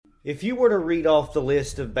If you were to read off the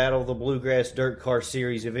list of Battle of the Bluegrass Dirt Car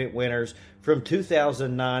Series event winners from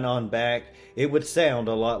 2009 on back, it would sound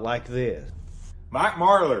a lot like this. Mike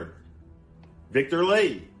Marlar, Victor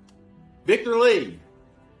Lee, Victor Lee,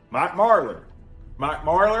 Mike Marlar, Mike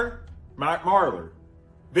Marlar, Mike Marlar,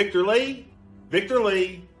 Victor Lee,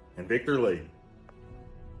 and Victor Lee.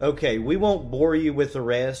 Okay, we won't bore you with the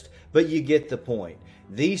rest, but you get the point.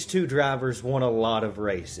 These two drivers won a lot of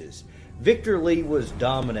races. Victor Lee was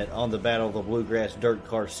dominant on the Battle of the Bluegrass Dirt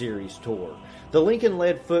Car Series Tour. The Lincoln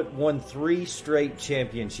Leadfoot won 3 straight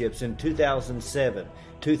championships in 2007,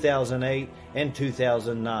 2008, and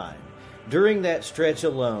 2009. During that stretch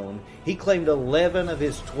alone, he claimed 11 of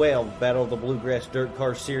his 12 Battle of the Bluegrass Dirt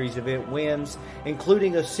Car Series event wins,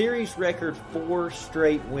 including a series record 4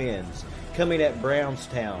 straight wins, coming at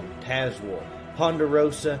Brownstown, Tazewell,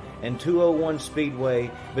 Ponderosa, and 201 Speedway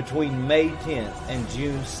between May 10th and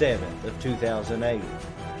June 7th of 2008.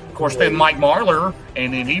 Of course, then Mike Marlar,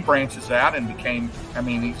 and then he branches out and became,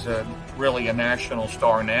 he's really a national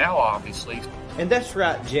star now, obviously. And that's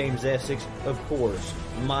right, James Essex, of course,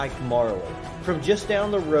 Mike Marlar, from just down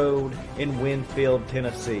the road in Winfield,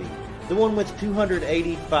 Tennessee, the one with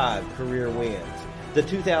 285 career wins, the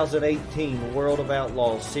 2018 World of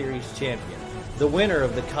Outlaws Series champion, the winner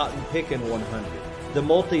of the Cotton Pickin 100, the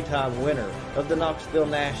multi-time winner of the Knoxville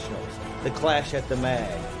Nationals, the Clash at the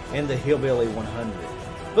Mag, and the Hillbilly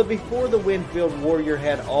 100. But before the Winfield Warrior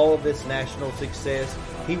had all of this national success,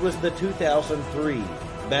 he was the 2003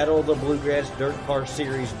 Battle of the Bluegrass Dirt Car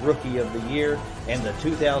Series Rookie of the Year and the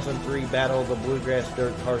 2003 Battle of the Bluegrass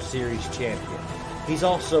Dirt Car Series champion. He's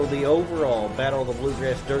also the overall Battle of the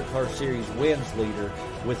Bluegrass Dirt Car Series wins leader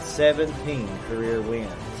with 17 career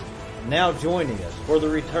wins. Now joining us for the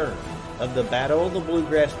return of the Battle of the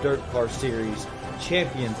Bluegrass Dirt Car Series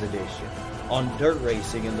Champions Edition on Dirt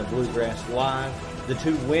Racing in the Bluegrass Live, the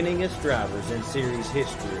 2 winningest drivers in series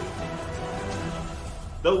history.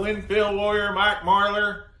 The Winfield Warrior, Mike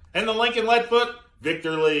Marlar, and the Lincoln Leadfoot,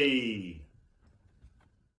 Victor Lee.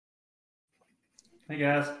 Hey,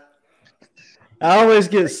 guys. I always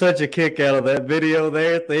get such a kick out of that video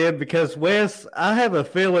there at the end because, Wes, I have a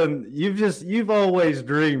feeling you've always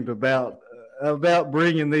dreamed about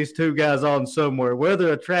bringing these two guys on somewhere,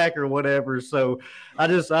 whether a track or whatever. So I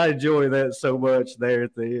enjoy that so much there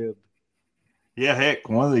at the end. Yeah, heck,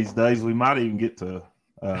 one of these days we might even get to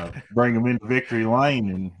bring them into Victory Lane,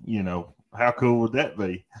 and how cool would that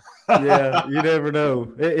be? Yeah, you never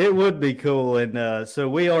know. It would be cool. And so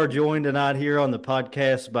we are joined tonight here on the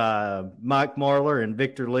podcast by Mike Marlar and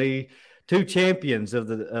Victor Lee, 2 champions of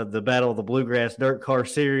the Battle of the Bluegrass Dirt Car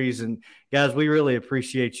Series. And guys, we really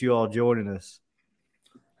appreciate you all joining us.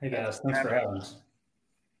 Hey guys, thanks for having us.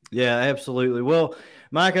 Yeah, absolutely. Well,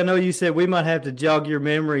 Mike, I know you said we might have to jog your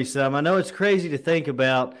memory some. I know it's crazy to think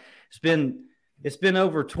about. It's been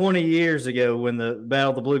over 20 years ago when the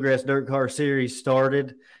Battle of the Bluegrass Dirt Car Series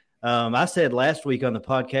started. I said last week on the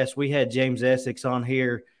podcast we had James Essex on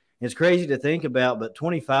here. It's crazy to think about, but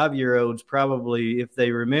 25-year-olds probably, if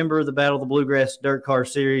they remember the Battle of the Bluegrass Dirt Car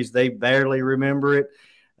Series, they barely remember it.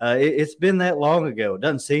 It's been that long ago. It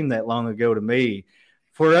doesn't seem that long ago to me.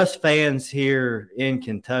 For us fans here in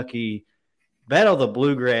Kentucky, Battle of the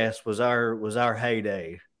Bluegrass was our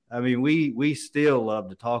heyday. I mean, we still love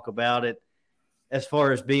to talk about it. As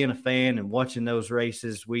far as being a fan and watching those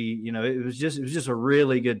races, it was just a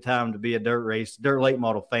really good time to be a dirt late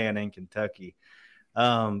model fan in Kentucky.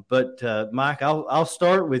 But Mike, I'll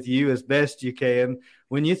start with you as best you can.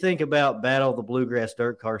 When you think about Battle of the Bluegrass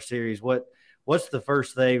Dirt Car Series, what's the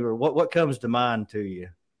first thing, or what comes to mind to you?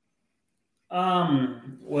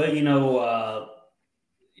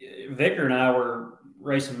 Victor and I were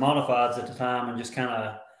racing modifieds at the time, and just kind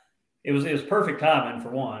of it was perfect timing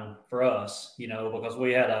for us, because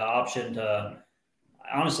we had an option to.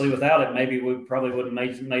 Honestly, without it, maybe we probably wouldn't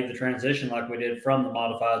made the transition like we did from the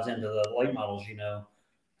modifieds into the late models,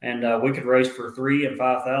 And we could race for 3,000 and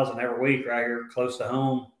 5,000 every week right here close to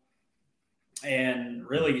home, and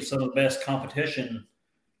really some of the best competition,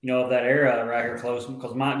 of that era right here close,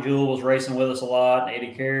 because Mike Jewell was racing with us a lot, and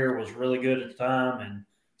Eddie Carrier was really good at the time, and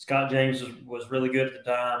Scott James was really good at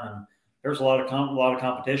the time, and there was a lot of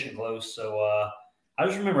competition close. So I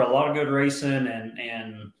just remember a lot of good racing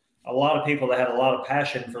and a lot of people that had a lot of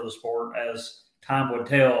passion for the sport, as time would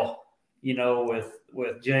tell,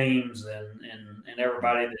 with James and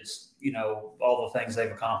everybody that's, all the things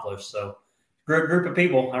they've accomplished. So great group of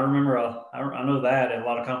people. I remember, I know that, and a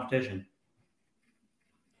lot of competition.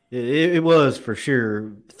 It was for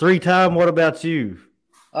sure. 3-time. What about you?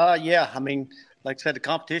 Yeah. I mean, like I said, the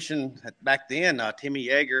competition back then, Timmy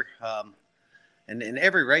Yeager, and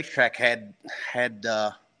every racetrack had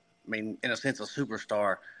mean, in a sense, a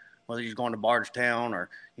superstar. Whether you're going to Bardstown or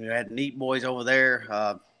had Neat Boys over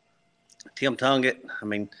there, Tim Tungett. I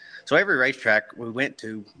mean, so every racetrack we went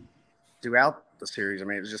to throughout the series, I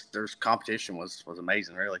mean, it was just there's competition was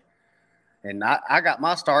amazing, really. And I got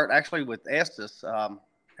my start actually with Estes,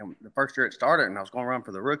 and the first year it started, and I was going to run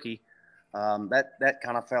for the rookie. That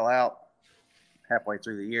kind of fell out halfway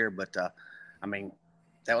through the year, but I mean,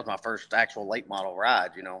 that was my first actual late model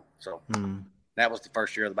ride, So that was the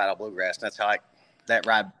first year of the Battle of Bluegrass. That's how that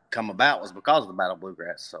ride come about, was because of the Battle of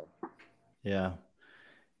Bluegrass. So yeah.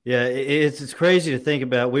 It's crazy to think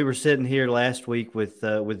about. We were sitting here last week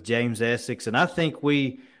with James Essex, and I think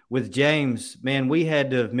with James, man, we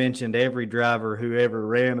had to have mentioned every driver who ever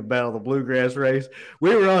ran a Battle of the Bluegrass race.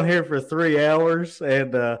 We were on here for 3 hours,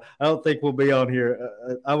 and I don't think we'll be on here.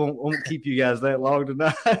 I won't keep you guys that long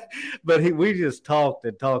tonight. But we just talked,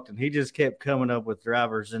 and he just kept coming up with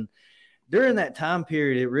drivers. And during that time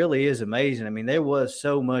period, it really is amazing. I mean, there was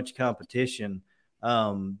so much competition,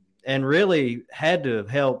 and really had to have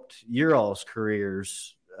helped your all's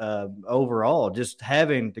careers overall, just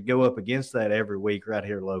having to go up against that every week right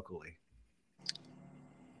here locally.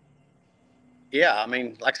 Yeah, I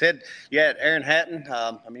mean, like I said, you had Aaron Hatton.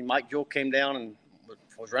 I mean, Mike Jewell came down and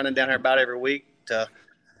was running down here about every week. I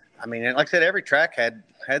mean, like I said, every track had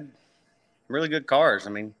really good cars.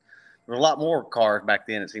 I mean, there were a lot more cars back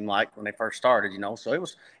then, it seemed like, when they first started, So it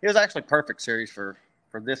was actually perfect series for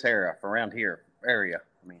this era, for around here area.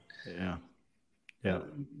 I mean, yeah.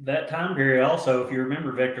 That time period also, if you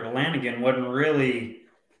remember, Victor Lanigan wasn't really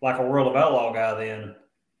like a World of Outlaw guy then.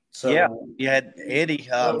 So yeah, you had Eddie.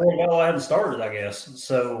 World of Outlaw hadn't started, I guess.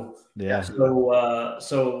 So yeah.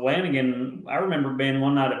 So Lanigan, I remember being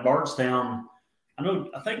one night at Bardstown.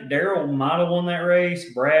 I think Daryl might have won that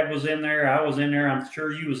race. Brad was in there. I was in there. I'm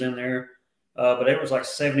sure you was in there. But there was like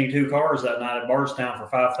 72 cars that night at Bardstown for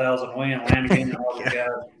 5,000 win. Lanigan and all those guys.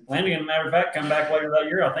 Lanigan, matter of fact, come back later that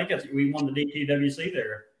year. I think we won the DTWC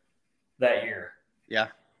there that year. Yeah.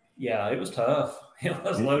 Yeah, it was tough. It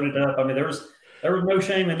was loaded up. I mean, there was no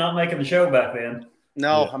shame in not making the show back then.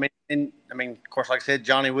 No, yeah. I mean, of course, like I said,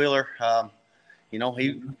 Johnny Wheeler.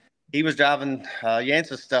 He was driving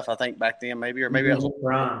Yancey's stuff, I think, back then, maybe it was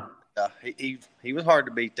Brian. He was hard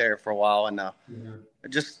to beat there for a while, and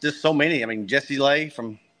just so many. I mean, Jesse Lay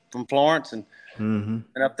from Florence and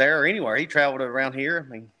up there or anywhere. He traveled around here.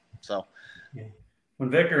 I mean, so. Yeah.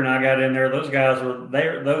 When Victor and I got in there, those guys were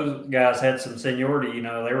there. Those guys had some seniority.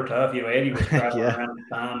 They were tough. Eddie was driving around at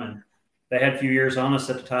the time, and they had a few years on us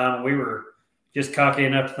at the time, and we were just cocky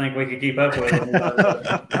enough to think we could keep up with them.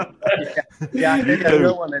 Yeah, I did that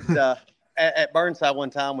good one at Burnside one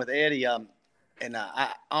time with Eddie. And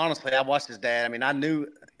I honestly, I watched his dad. I mean, I knew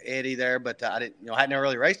Eddie there, but I didn't, I hadn't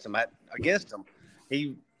really raced him against him.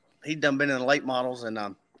 He'd done been in the late models,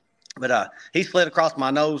 and but he slid across my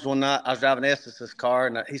nose one night. I was driving Estes' car,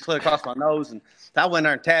 and he slid across my nose, and I went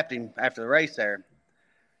there and tapped him after the race there.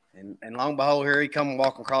 And long and behold, here he come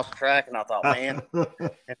walking across the track, and I thought, man.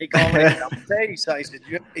 And he called me, I'm going to tell you something.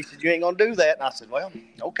 He said, you ain't going to do that. And I said, well,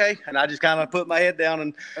 okay. And I just kind of put my head down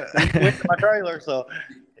and went to my trailer. So,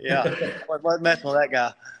 yeah, wasn't messing with that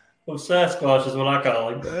guy. Well, Sasquatch is what I call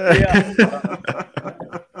him. Yeah.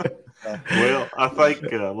 Well, I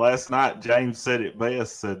think last night James said it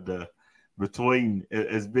best, said between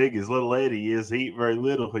as big as little Eddie is, he ain't very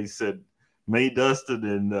little. He said, me, Dustin,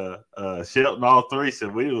 and Shelton, all three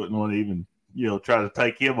said we wouldn't want to even, try to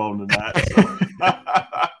take him on tonight. So.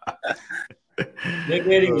 Big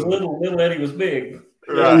Eddie was little Eddie was big.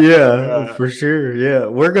 Right. Yeah, for sure. Yeah,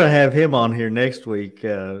 we're gonna have him on here next week.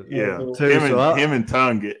 Him and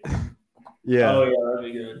Tungett. Yeah. Oh yeah,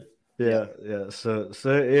 that'd be good. Yeah. So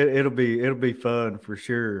it'll be fun for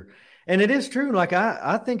sure. And it is true. Like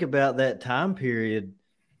I think about that time period.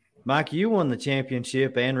 Mike, you won the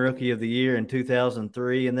championship and Rookie of the Year in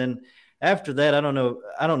 2003, and then after that, I don't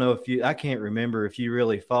know if I can't remember if you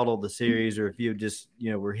really followed the series or if you just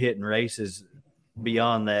were hitting races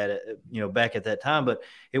beyond that, back at that time. But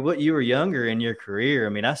you were younger in your career. I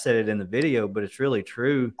mean, I said it in the video, but it's really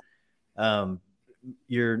true.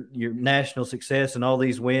 Your national success and all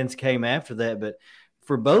these wins came after that, but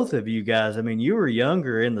for both of you guys, I mean, you were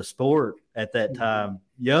younger in the sport at that time,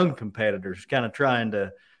 young competitors, kind of trying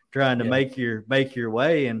to make your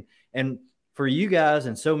way, and for you guys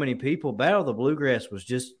and so many people, Battle of the Bluegrass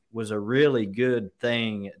was a really good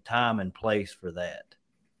thing, time and place for that.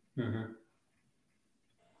 Mm-hmm.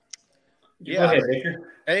 Yeah,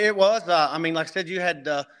 it was. I mean, like I said, you had,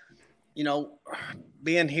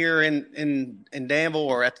 being here in Danville,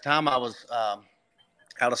 or at the time I was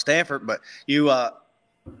out of Stanford, but you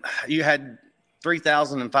had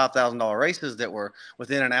 $3,000 and $5,000 races that were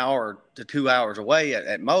within an hour to 2 hours away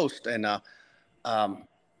at most. And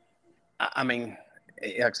I mean,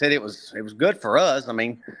 like I said, it was good for us. I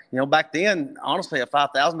mean, back then, honestly, a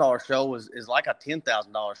 $5,000 show is like a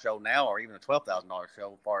 $10,000 show now, or even a $12,000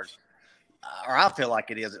 show, as far as, or I feel like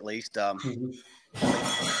it is at least.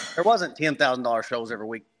 There wasn't $10,000 shows every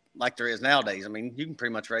week like there is nowadays. I mean, you can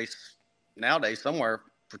pretty much race nowadays somewhere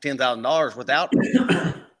for $10,000 without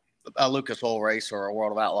a Lucas Oil race or a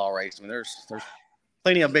World of Outlaw race. I mean, there's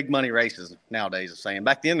plenty of big money races nowadays. I'm saying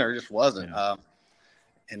back then there just wasn't.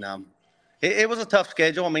 It was a tough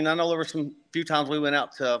schedule. I mean, I know there were some few times we went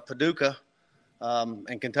out to Paducah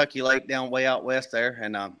and Kentucky Lake down way out west there.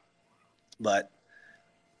 And but,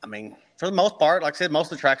 I mean, for the most part, like I said,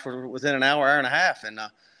 most of the tracks were within an hour, hour and a half. And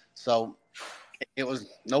so it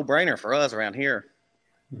was no-brainer for us around here.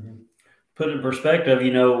 Mm-hmm. Put it in perspective,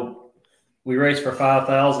 we raced for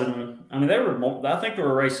 5,000. I mean, I think there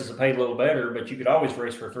were races that paid a little better, but you could always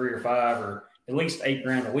race for 3 or 5 or at least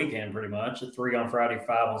 $8,000 a weekend, pretty much. 3 on Friday,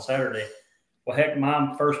 5 on Saturday. Well, heck,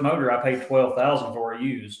 my first motor I paid $12,000 for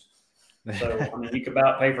used. So I mean, you could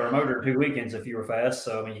about pay for a motor 2 weekends if you were fast.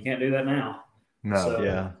 So I mean, you can't do that now. No, so,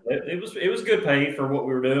 yeah, it was good pay for what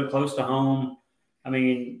we were doing, close to home. I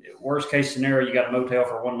mean, worst case scenario, you got a motel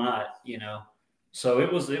for one night, So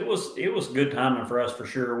it was good timing for us for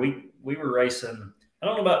sure. We were racing. I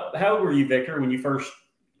don't know about how old were you, Victor, when you first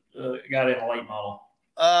got in a late model?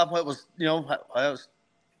 It was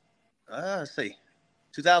let's see,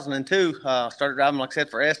 2002. Started driving, like I said,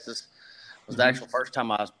 for Estes. Was the actual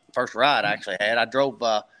first ride I actually had. I drove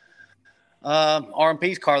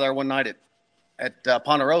RMP's car there one night at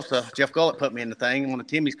Ponderosa. Jeff Gullett put me in the thing, one of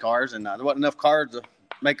Timmy's cars, and there wasn't enough cars to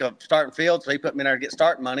make a starting field, so he put me in there to get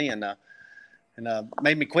starting money, and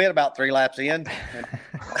made me quit about 3 laps in.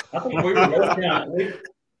 I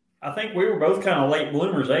think we were both kind of late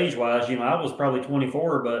bloomers age-wise. I was probably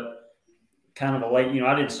 24, but kind of a late.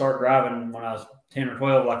 I didn't start driving when I was 10 or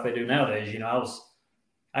 12 like they do nowadays.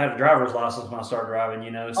 I had a driver's license when I started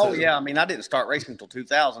driving. So, oh yeah, I mean, I didn't start racing until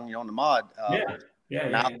 2000. On the mod. Yeah.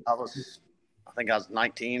 I think I was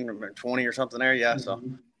 19 or 20 or something there. Yeah. So.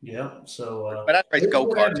 Yeah. So. But I raced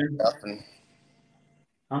go-karts and stuff.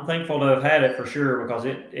 I'm thankful to have had it for sure because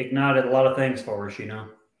it ignited a lot of things for us,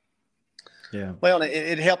 Yeah. Well,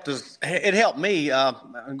 it helped us. It helped me.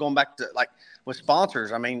 Going back to with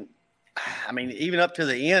sponsors. I mean, even up to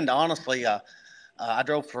the end, honestly, I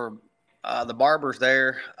drove for the Barbers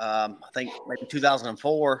there. I think maybe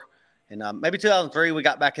 2004 and maybe 2003. We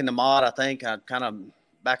got back into mod. I think kind of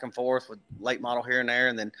back and forth with late model here and there,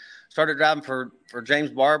 and then started driving for James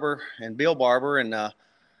Barber and Bill Barber, and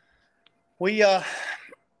we.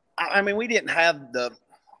 We didn't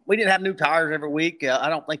have new tires every week. I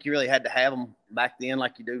don't think you really had to have them back then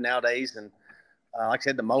like you do nowadays. And like I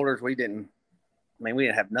said, the motors, we didn't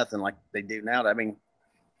have nothing like they do now. I mean,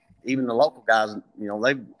 even the local guys,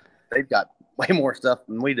 they've got way more stuff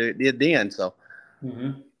than we did then. So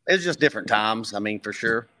it's just different times. I mean, for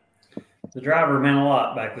sure. The driver meant a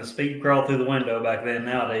lot back then. The speed crawl through the window back then.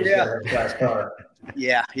 Nowadays, you got a fast car.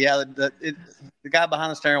 Yeah. The guy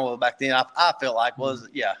behind the steering wheel back then, I feel like was,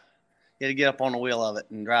 you had to get up on the wheel of it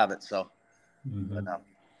and drive it. So,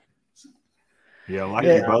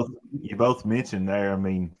 you both mentioned there. I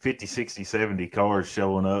mean, 50, 60, 70 cars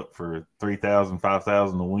showing up for 3,000,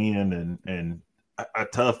 5,000 to win, and a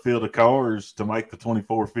tough field of cars to make the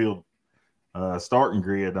 24 field starting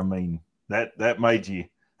grid. I mean, that made you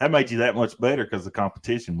that much better because the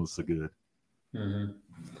competition was so good. Mm-hmm.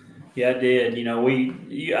 Yeah, it did.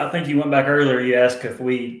 I think you went back earlier. You asked if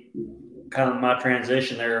we kind of my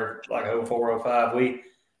transition there, like 04, 05.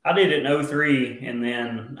 I did it in 03, and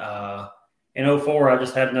then in 04, I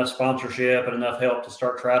just had enough sponsorship and enough help to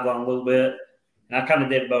start traveling a little bit. And I kind of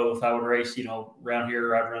did both. I would race, around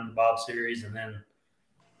here. I'd run the Bob Series, and then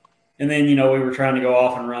we were trying to go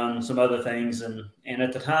off and run some other things. And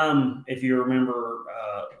at the time, if you remember,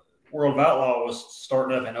 World of Outlaw was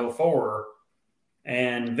starting up in 04.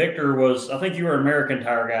 And Victor I think you were an American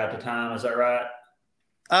Tire guy at the time. Is that right?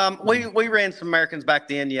 We ran some Americans back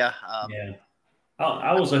then. Yeah. Yeah.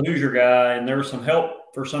 I was a Hoosier guy, and there was some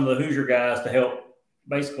help for some of the Hoosier guys to help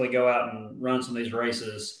basically go out and run some of these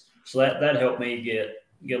races. So that helped me get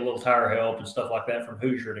a little tire help and stuff like that from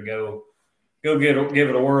Hoosier to go give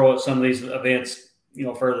it a whirl at some of these events,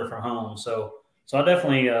 further from home. So I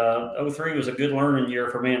definitely 03 was a good learning year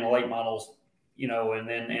for me in the late models, and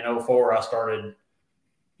then in 04 I started,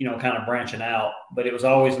 kind of branching out. But it was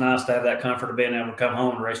always nice to have that comfort of being able to come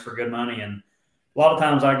home and race for good money. And a lot of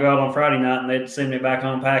times I'd go out on Friday night and they'd send me back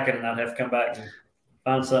home packing, and I'd have to come back and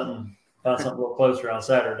find something a little closer on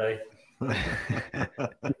Saturday.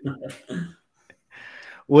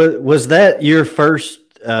 Was that your first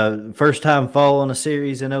time following a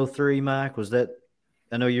series in 03, Mike? Was that?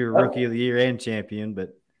 I know you're rookie of the year and champion,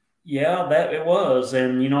 but yeah, that it was.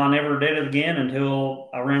 And I never did it again until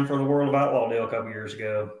I ran for the World of Outlaw deal a couple years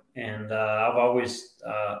ago. And I've always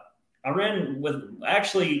I ran with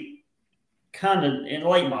actually kind of in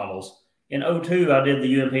late models. In 02, I did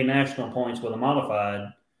the UMP National Points with a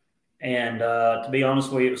modified. And to be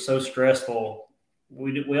honest with you, it was so stressful.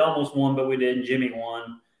 We almost won, but we didn't. Jimmy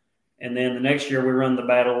won. And then the next year we run the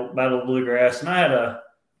Battle of Bluegrass. And I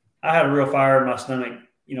had a real fire in my stomach,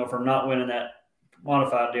 from not winning that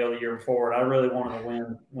modified deal the year before. And I really wanted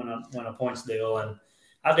to win a points deal. And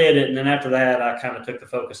I did it. And then after that, I kind of took the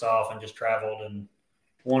focus off and just traveled and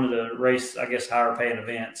wanted to race, I guess, higher paying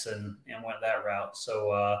events and went that route.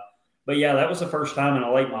 So, but yeah, that was the first time in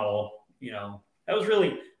a late model, that was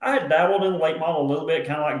really, I had dabbled in the late model a little bit,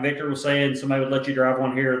 kind of like Victor was saying, somebody would let you drive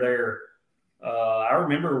one here or there. I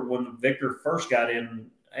remember when Victor first got in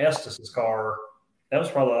Estes' car, that was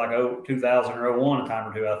probably like 2000 or 01, a time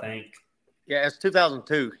or two, I think. Yeah, it's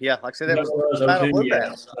 2002. Yeah, like I said, that was 02,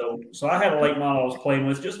 yeah. So I had a late model I was playing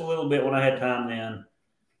with just a little bit when I had time then.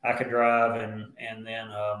 I could drive, and then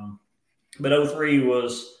but 03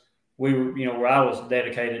 was we were where I was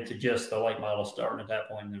dedicated to just the late model starting at that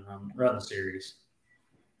point and then run the series.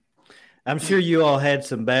 I'm sure you all had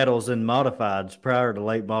some battles in modifieds prior to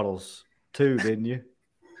late models too, didn't you?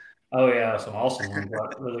 Oh yeah, some awesome ones,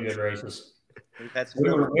 like really good races.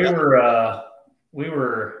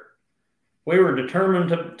 We were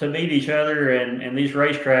determined to beat each other, and these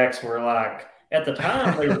racetracks were like at the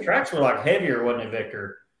time the tracks were like heavier, wasn't it,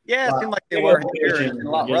 Victor? Yeah, it seemed like they were heavier and a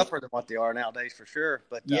lot rougher than what they are nowadays, for sure.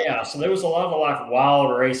 But yeah, so there was a lot of like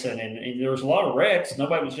wild racing, and there was a lot of wrecks.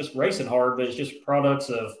 Nobody was just racing hard, but it's just products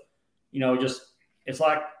of, it's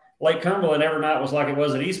like Lake Cumberland every night was like it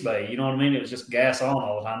was at East Bay. You know what I mean? It was just gas on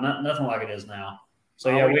all the time, nothing like it is now. So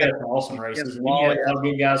yeah, we had some awesome races, and you had a lot of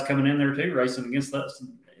good guys coming in there too, racing against us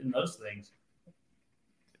in those things.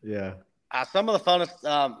 Yeah. Some of the funnest,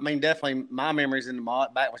 definitely my memories in the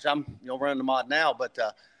mod back, which I'm running the mod now, but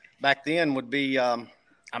back then would be,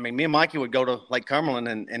 me and Mikey would go to Lake Cumberland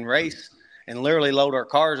and race and literally load our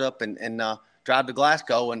cars up and drive to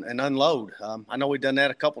Glasgow and unload. I know we've done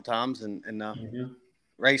that a couple times and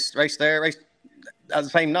race the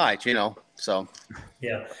same night, so.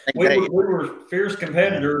 Yeah, we were fierce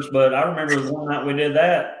competitors, but I remember one night we did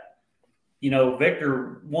that.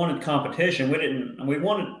 Victor wanted competition. We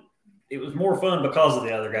wanted. It was more fun because of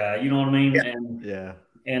the other guy. You know what I mean? Yeah.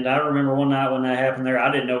 And I remember one night when that happened there,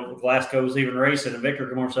 I didn't know Glasgow was even racing. And Victor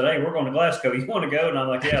came over and said, "Hey, we're going to Glasgow. You want to go?" And I'm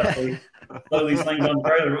like, "Yeah." So we throw these things on the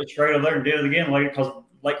trailer, went straight over there and did it again later because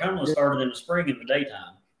Lake Cumberland started in the spring in the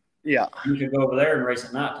daytime. Yeah. You could go over there and race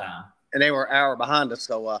at nighttime. And they were an hour behind us,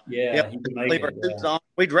 so you could make it. Suits on.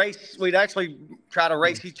 We'd race. We'd actually try to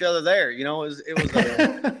race each other there. It was. and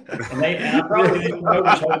I probably didn't know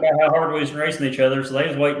about how hard we was racing each other, so they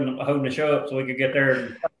was waiting, hoping to show up so we could get there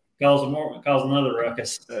and cause another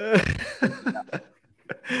ruckus.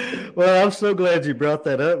 Well, I'm so glad you brought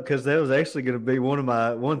that up because that was actually going to be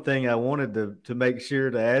one thing I wanted to make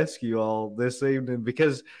sure to ask you all this evening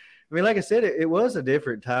because. Like I said, it was a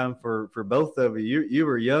different time for both of you. You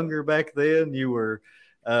were younger back then. You were,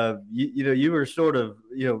 you were sort of,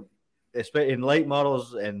 in late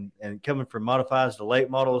models and coming from modifieds to late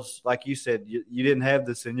models. Like you said, you didn't have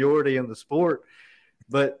the seniority in the sport,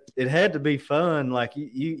 but it had to be fun. Like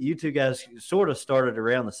you two guys sort of started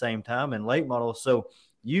around the same time in late models, so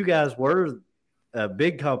you guys were a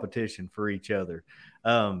big competition for each other.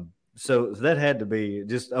 So that had to be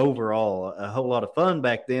just overall a whole lot of fun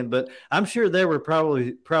back then. But I'm sure there were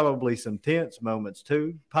probably some tense moments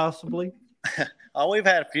too, possibly. We've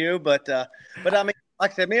had a few, but like I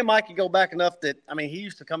said, me and Mikey go back enough that he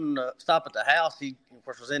used to come to stop at the house. He of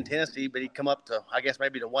course was in Tennessee, but he'd come up to I guess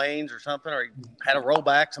maybe to Wayne's or something, or he had a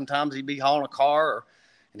rollback. Sometimes he'd be hauling a car,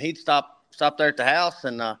 and he'd stop there at the house,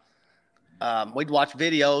 and we'd watch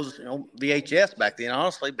videos, VHS back then,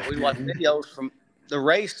 honestly, but we'd watch videos from the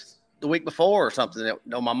race the week before or something that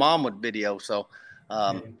my mom would video. So,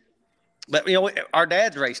 but our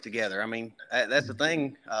dads raced together. That's the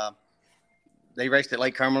thing. They raced at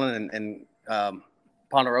Lake Cumberland and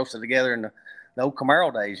Ponderosa together in the old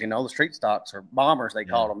Camaro days, the street stocks or bombers, they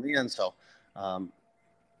called them then. So,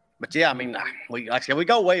 but yeah, we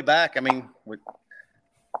go way back. I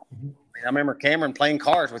remember Cameron playing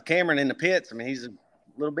cars with Cameron in the pits. He's a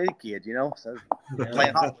little bitty kid, so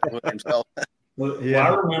playing Hot Wheels with him. So. Well, I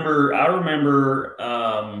remember.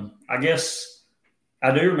 I guess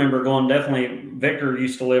I do remember going. Definitely, Victor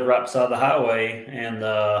used to live right beside the highway, and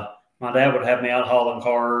my dad would have me out hauling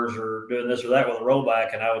cars or doing this or that with a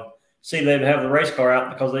rollback, and I would see they'd have the race car out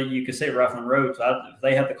because you could see it right from the road. So if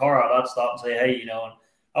they had the car out, I'd stop and say, hey, and I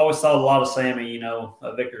always thought a lot of Sammy,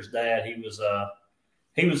 Victor's dad. He was,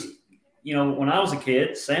 when I was a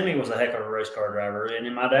kid, Sammy was a heck of a race car driver. And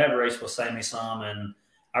then my dad raced with Sammy some. And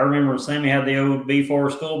I remember when Sammy had the old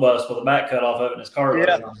B4 school bus with a back cut off of it and his car was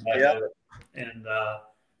on the back of it. And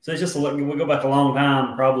so it's just we go back a long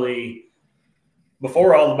time, probably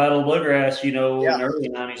before all the Battle of Bluegrass, in the early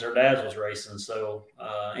 90s, our dad was racing. So,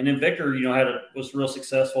 and then Victor, was real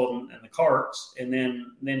successful in the karts. And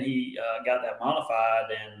then he got that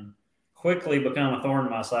modified and quickly become a thorn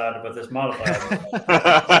in my side with this modified.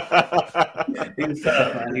 He was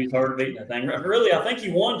tough, man. He was hard to beat that thing. Really, I think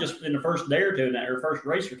he won just in the first day or two, or first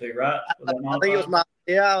race or two, right? I think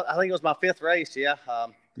it was my fifth race. Yeah.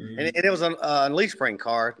 And it was an Unleashed Spring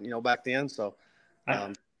car, back then. So,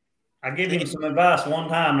 I gave him some advice one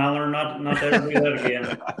time, and I learned not to ever do that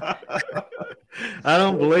again. I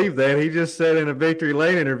don't believe that. He just said in a Victory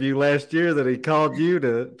Lane interview last year that he called you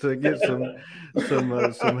to get some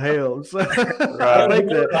help. So, I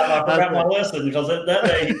forgot my lesson because that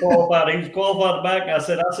day he qualified. He was qualified the back. And I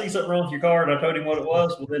said, I see something wrong with your car, and I told him what it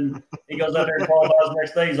was. Well, then he goes out there and qualifies the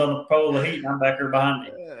next day. He's on the pole of the heat, and I'm back there behind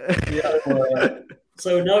him.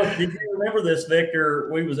 So no, did you remember this, Victor?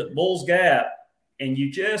 We was at Bull's Gap, and you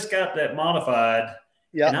just got that modified.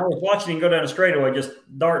 Yeah. And I was watching him go down the straightaway, just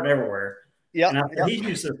darting everywhere. Yeah. And I said, he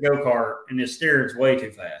used this go-kart, and his steering's way too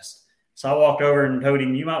fast. So I walked over and told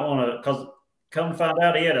him, you might want to, because come to find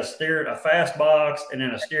out, he had a fast box, and then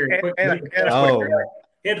a steering quick. He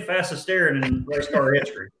had the fastest steering in race car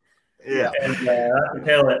history. Yeah. And I can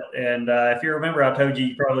tell it. And if you remember, I told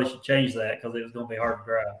you probably should change that because it was going to be hard to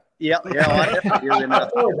drive. Yeah.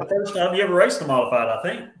 The first time you ever raced a modified, I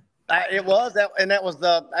think. It was that, and that was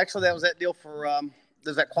that deal for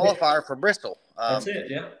there's that qualifier for Bristol. That's it.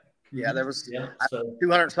 Yeah. Yeah, there was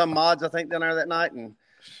 200 some mods I think down there that night, and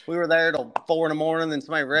we were there till 4 a.m. Then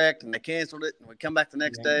somebody wrecked, and they canceled it, and we come back the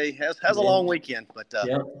next day. It was a long weekend, but that's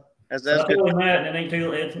good. I told him that, and then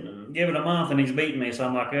give it a month, and he's beating me. So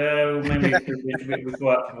I'm like, oh, maybe we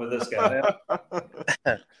go out with this guy.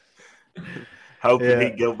 Hoping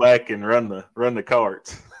he'd go back and run the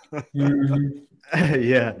carts.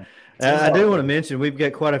 Yeah. I do want to mention we've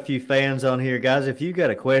got quite a few fans on here, guys. If you got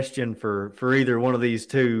a question for either one of these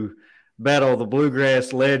two Battle of the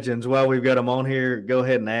Bluegrass legends while we've got them on here, go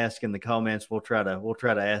ahead and ask in the comments. We'll try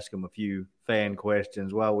to ask them a few fan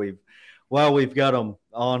questions while we've got them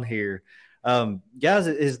on here. Guys,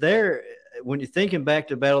 is there, when you're thinking back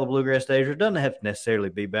to Battle of the Bluegrass days, it doesn't have to necessarily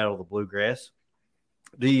be Battle of the Bluegrass.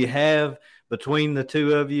 Do you have between the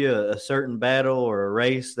two of you a certain battle or a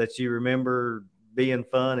race that you remember being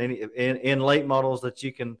fun in late models that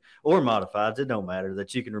you can, or modifieds, it don't matter,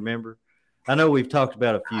 that you can remember? I know we've talked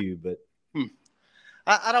about a few, but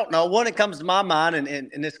I don't know. One that comes to my mind,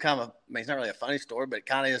 and this kind of, it's not really a funny story, but it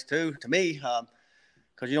kind of is too to me,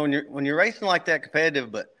 because when you're racing like that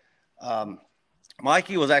competitive. But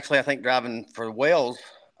Mikey was actually, I think, driving for Wales.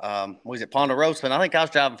 Was it Ponderosa? And I think I was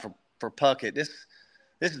driving for Puckett. This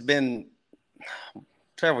has been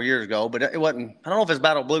several years ago, but it wasn't. I don't know if it's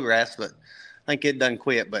Battle of Bluegrass, but I think it done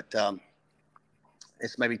quit. But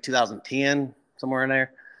it's maybe 2010, somewhere in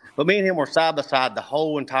there. But me and him were side by side the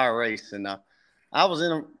whole entire race, and I was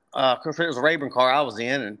in of course it was a Rayburn car I was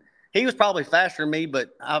in, and he was probably faster than me, but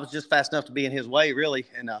I was just fast enough to be in his way, really.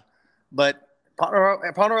 And but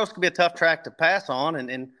Ponderosa could be a tough track to pass on,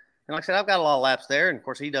 and like I said, I've got a lot of laps there, and of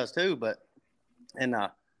course he does too. But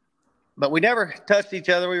we never touched each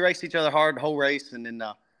other. We raced each other hard the whole race, and then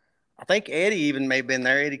I think Eddie even may have been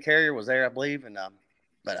there. Eddie Carrier was there, I believe. And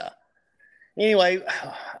anyway,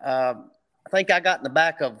 I think I got in the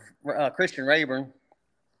back of Christian Rayburn.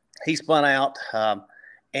 He spun out.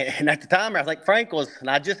 And at the time, I think Frank was, and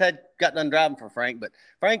I just had got done driving for Frank, but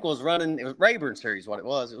Frank was running, it was Rayburn Series, what it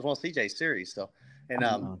was. It was one of CJ's series. So,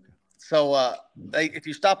 and if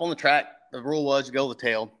you stop on the track, the rule was you go to the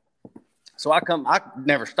tail. So I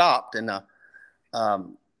never stopped. And I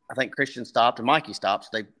think Christian stopped and Mikey stopped.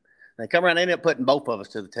 So they come around and ended up putting both of us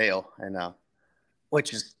to the tail. And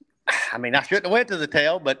which is, I mean, I shouldn't have went to the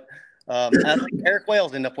tail, but I think Eric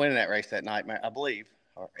Wells ended up winning that race that night, I believe.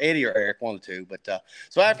 Or Eddie or Eric, one of the two. But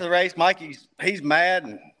so after the race, he's mad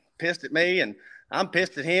and pissed at me, and I'm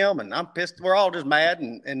pissed at him, and I'm pissed. We're all just mad,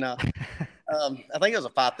 and I think it was a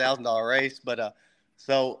 $5,000 race. But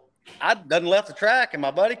so I done left the track, and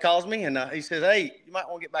my buddy calls me, and he says, "Hey, you might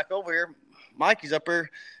want to get back over here. Mikey's up here.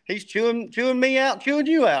 He's chewing me out, chewing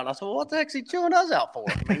you out. And I said, well, what the heck's he chewing us out for?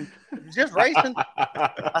 I mean, just racing.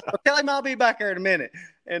 I said, tell him I'll be back here in a minute.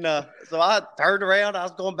 And so I turned around. I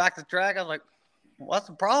was going back to the track. I was like, what's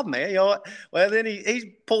the problem, man? You know what? Well, then he's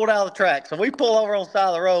pulled out of the track. So we pull over on the side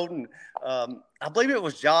of the road. And I believe it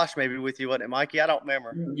was Josh maybe with you, wasn't it, Mikey? I don't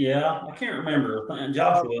remember. Yeah, I can't remember.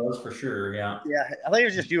 Josh was for sure, yeah. Yeah, I think it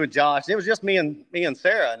was just you and Josh. It was just me and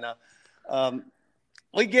Sarah. And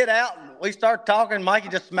we get out, and we start talking. Mikey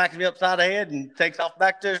just smacks me upside the head and takes off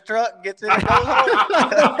back to his truck and gets in and goes home.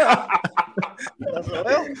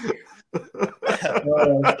 I said,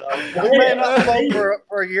 we may not smoke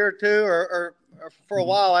for a year or two or for a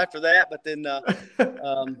while after that, but then I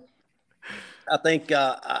think,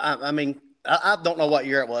 I mean, I don't know what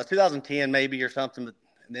year it was, 2010 maybe or something. But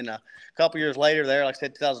then a couple years later there, like I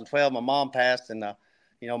said, 2012, my mom passed, and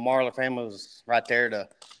Marlar family was right there to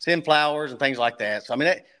send flowers and things like that. So I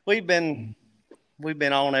mean, we've been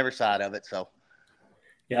on every side of it. So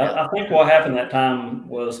yeah, I think what happened that time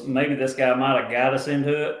was maybe this guy might have got us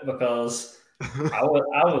into it, because I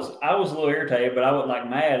was a little irritated, but I wasn't like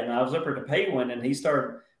mad, and I was up at the pay window, and he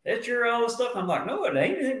started, that's your all this stuff. I'm like, no, it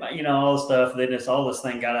ain't, all this stuff. Then all this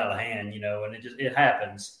thing got out of hand, and it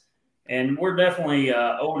happens. And we're definitely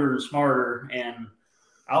older and smarter. And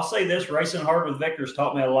I'll say this, racing hard with Victor's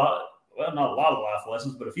taught me a lot. Well, not a lot of life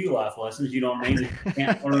lessons, but a few life lessons. You know what I mean? You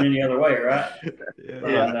can't learn any other way, right?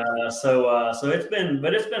 Yeah. And so it's been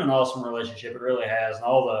an awesome relationship. It really has. And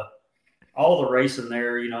all the racing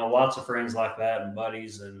there, lots of friends like that, and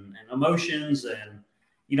buddies and emotions. And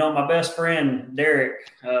my best friend Derek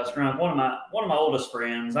Strunk, one of my oldest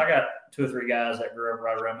friends. I got 2 or 3 guys that grew up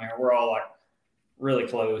right around here. We're all like really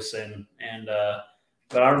close,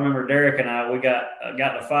 but I remember Derek and I, we got in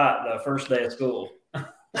a fight the first day of school.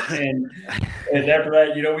 and after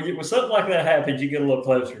that, when something like that happens, you get a little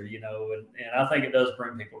closer, and I think it does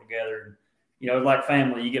bring people together. And, like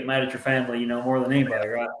family, you get mad at your family, more than anybody,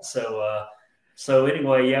 right? So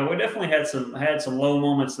anyway, yeah, we definitely had some low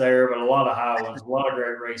moments there, but a lot of high ones, a lot of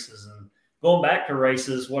great races. And going back to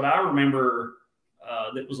races, what I remember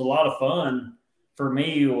that was a lot of fun for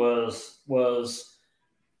me was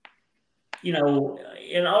in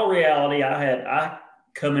all reality, I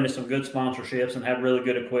come into some good sponsorships and had really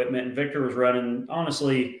good equipment. And Victor was running,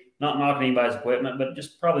 honestly, not knocking anybody's equipment, but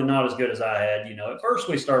just probably not as good as I had. At first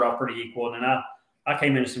we started off pretty equal, and then I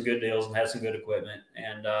came into some good deals and had some good equipment.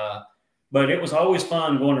 And but it was always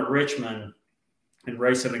fun going to Richmond and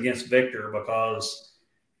racing against Victor, because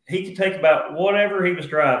he could take about whatever he was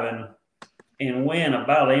driving and win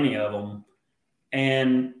about any of them.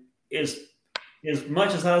 And as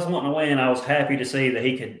much as I was wanting to win, I was happy to see that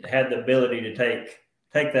he had the ability to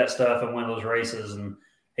take that stuff and win those races. And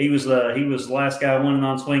he was the last guy winning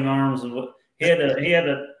on swing arms, and he had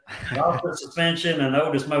a Oxford suspension and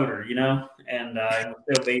Otis motor, and he was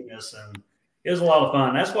still beating us, and it was a lot of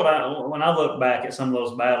fun. That's when I look back at some of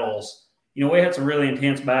those battles, we had some really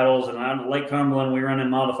intense battles, and on Lake Cumberland, we run in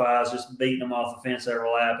modifieds, just beating them off the fence every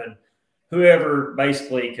lap, and whoever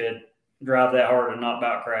basically could drive that hard and not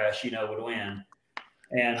about crash, would win.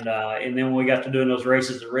 And then when we got to doing those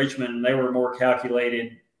races at Richmond, they were more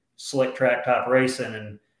calculated, slick track type racing,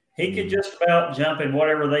 and he could just about jump in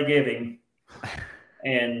whatever they give him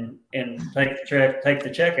and take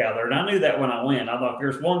the check out there. And I knew that when I went. I thought,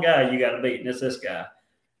 there's one guy you got to beat, and it's this guy.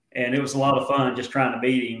 And it was a lot of fun just trying to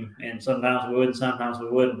beat him. And sometimes we would, and sometimes we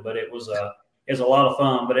wouldn't. But it was a lot of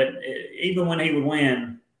fun. But even when he would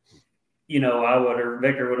win, or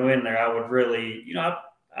Victor would win there, I would really, I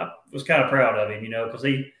was kind of proud of him, because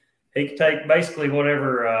he could take basically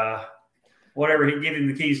whatever he'd give him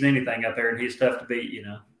the keys to anything out there, and he's tough to beat,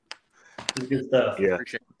 It's good stuff. Yeah,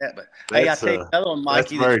 appreciate that. But hey, I tell you another one,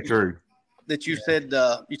 Mikey. That's very true. That you said you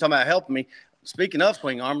talking about helping me. Speaking of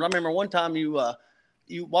swing arms, I remember one time you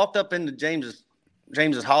walked up into James's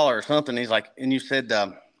holler or something. He's like, and you said,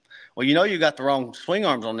 "Well, you got the wrong swing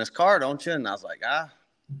arms on this car, don't you?" And I was like,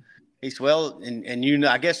 He said, "Well, and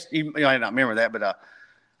I guess you might not remember that, but I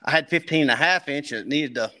had 15.5 inch. It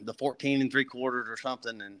needed the 14 3/4 or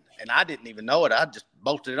something, and I didn't even know it. I just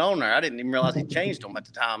bolted it on there. I didn't even realize he changed them at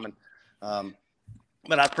the time. And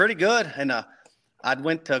but I was pretty good. And I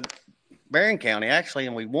went to Barron County actually,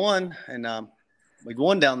 and we won. And we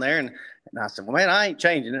won down there. And I said, well, man, I ain't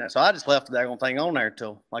changing it. So I just left the daggone thing on there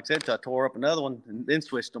till I tore up another one and then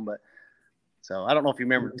switched them. But so I don't know if you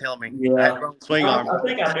remember telling me. Yeah, swing arm. I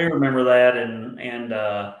think I do remember that, and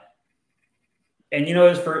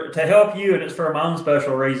it's to help you, and it's for my own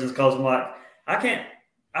special reasons, because I'm like, I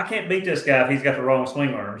can't beat this guy if he's got the wrong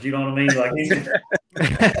swing arms. You know what I mean? Like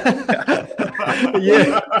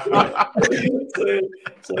Yeah.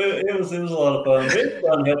 So it was a lot of fun. It's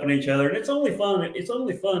fun helping each other, and it's only fun. It's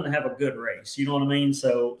only fun to have a good race. You know what I mean?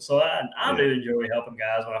 So I do enjoy helping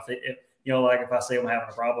guys when I think, like if I see them having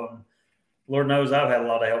a problem. Lord knows I've had a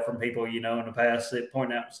lot of help from people, in the past that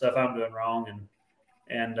point out stuff I'm doing wrong,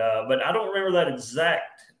 and but I don't remember that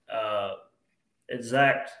exact.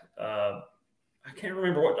 I can't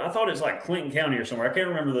remember what I thought it's like Clinton County or somewhere. I can't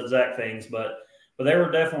remember the exact things, but they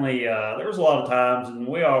were definitely there was a lot of times, and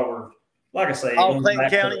we all were, like I say, Clinton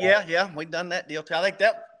County, yeah, we've done that deal too. I think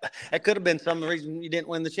that could have been some of the reason you didn't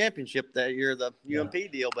win the championship that year, the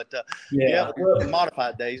UMP deal, but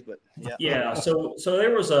modified days, but yeah. So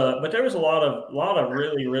there was a lot of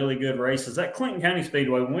really really good races. That Clinton County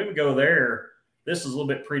Speedway, when we would go there, this is a little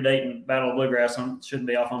bit predating Battle of Bluegrass. I shouldn't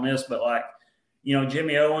be off on this, but like,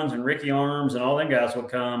 Jimmy Owens and Ricky Arms and all them guys would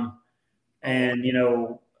come, and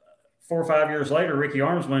 4 or 5 years later, Ricky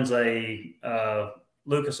Arms wins a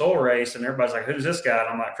Lucas Oil race, and everybody's like, "Who's this guy?" And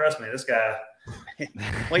I'm like, "Trust me, this guy."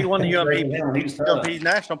 Well, he won the UMP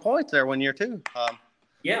national points there one year too.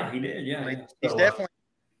 Yeah, he did. Yeah, he's definitely.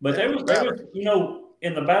 But there was,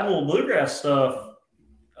 in the Battle of Bluegrass stuff,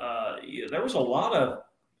 there was a lot of.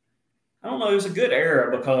 I don't know. It was a good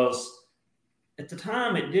era because at the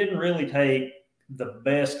time it didn't really take the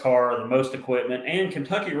best car, the most equipment, and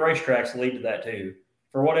Kentucky racetracks lead to that too.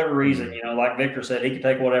 For whatever reason, like Victor said, he could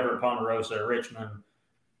take whatever at Ponderosa or Richmond.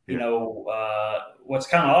 What's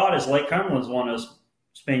kind of odd is Lake Cumberland's one of those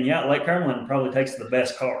spin you out. Lake Cumberland probably takes the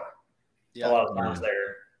best car a lot of times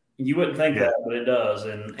there. You wouldn't think that, but it does.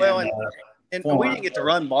 And we didn't get to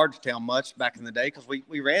run Bardstown much back in the day because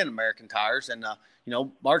we ran American tires, and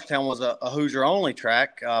Bardstown was a Hoosier only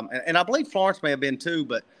track, and I believe Florence may have been too,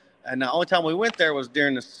 but the only time we went there was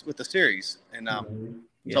with the series, and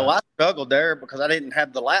so I struggled there because I didn't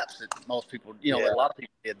have the laps that most people, that a lot of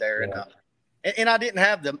people did there, and I didn't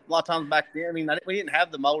have a lot of times back then. I mean, we didn't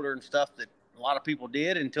have the motor and stuff that a lot of people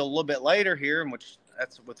did until a little bit later here, when I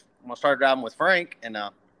started driving with Frank, and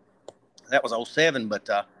that was 07. But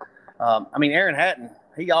Aaron Hatton,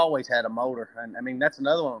 he always had a motor, and that's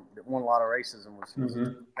another one that won a lot of races and was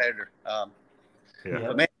a competitor.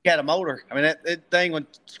 But man, he had a motor. That thing would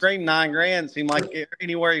scream $9,000. It seemed like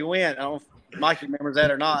anywhere he went. I don't know if Mike remembers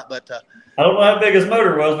that or not, but I don't know how big his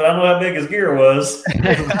motor was, but I know how big his gear was.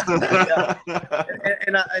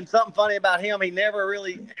 and something funny about him, he never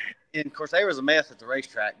really. And of course, they was a mess at the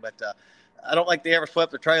racetrack, but I don't think they ever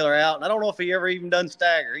swept the trailer out, and I don't know if he ever even done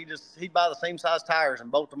stagger. He'd buy the same size tires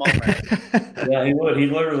and bolt them on there. Yeah, he would. He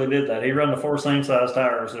literally did that. He'd run the 4 same size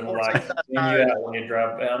tires and spin you out when he'd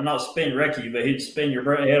drive. Not wreck you, but he'd spin your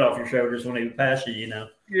head off your shoulders when he would pass you.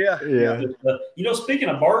 Yeah. Speaking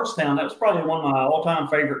of Bardstown, that was probably one of my all-time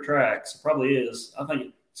favorite tracks. It probably is. I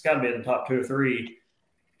think it's got to be in the top 2 or 3.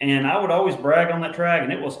 And I would always brag on that track,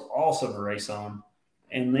 and it was awesome to race on.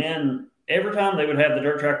 And then every time they would have the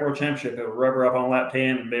Dirt Track World Championship, it would rubber up on lap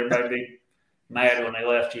 10, and everybody would be mad when they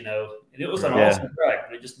left, And it was an awesome track.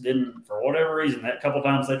 They just didn't, for whatever reason, that couple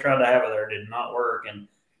times they tried to have it there, did not work. And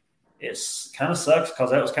it kind of sucks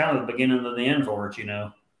because that was kind of the beginning of the end for it, Yeah.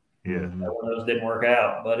 One of those didn't work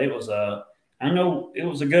out. But it was I know it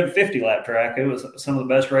was a good 50-lap track. It was some of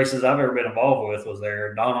the best races I've ever been involved with was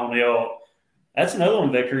there. Don O'Neill. That's another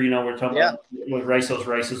one, Victor. We're talking about with those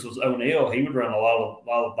races was O'Neill. He would run a lot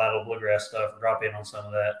of Battle of Bluegrass stuff and drop in on some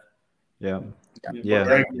of that. Yeah.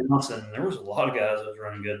 Greg Johnson. There was a lot of guys that was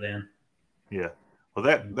running good then. Yeah. Well,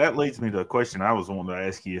 that leads me to a question I was wanting to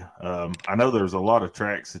ask you. I know there's a lot of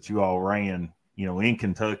tracks that you all ran, in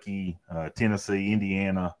Kentucky, Tennessee,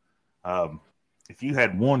 Indiana. If you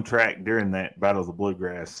had one track during that Battle of the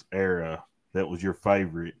Bluegrass era that was your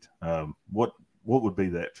favorite, what would be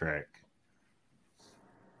that track?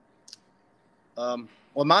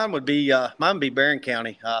 Well, mine would be Barron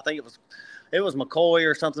County. I think it was McCoy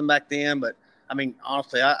or something back then, but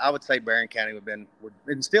honestly, I would say Barron County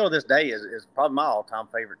and still to this day is probably my all-time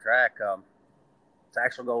favorite track to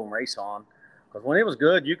actually go and race on, because when it was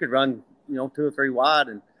good, you could run 2 or 3 wide,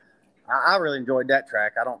 and I really enjoyed that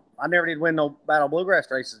track. I never did win no Battle Bluegrass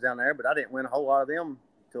races down there, but I didn't win a whole lot of them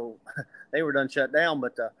until they were done shut down.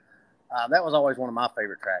 But that was always one of my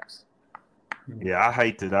favorite tracks. Yeah, I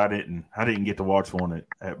hate that I didn't get to watch one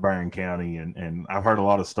at Barron County, and I've heard a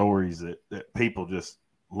lot of stories that people just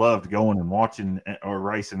loved going and watching or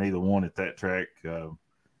racing either one at that track.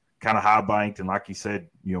 Kind of high banked, and like you said,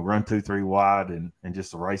 run 2, 3 wide, and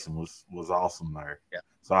just the racing was awesome there. Yeah.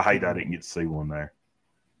 So I hate I didn't get to see one there.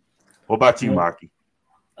 What about you, Mikey?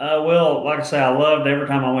 Well, like I say, I loved every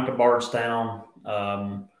time I went to Bardstown.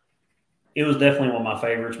 It was definitely one of my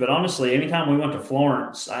favorites. But honestly, anytime we went to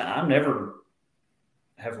Florence, I never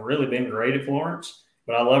have really been great at Florence,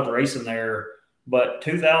 but I loved racing there. But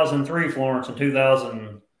 2003 Florence and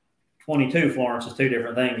 2022 Florence is two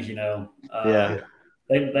different things, you know.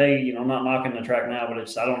 They you know, I'm not knocking the track now, but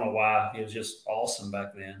I don't know why. It was just awesome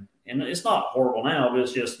back then. And it's not horrible now, but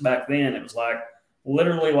it's just back then it was like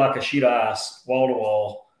literally like a sheet of ice, wall to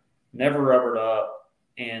wall, never rubbered up.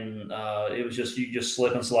 And it was just, you just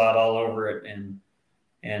slip and slide all over it. And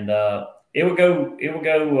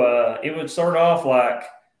it would start off like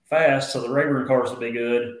fast. So the Rayburn cars would be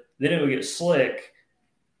good. Then it would get slick.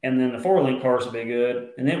 And then the 4-link cars would be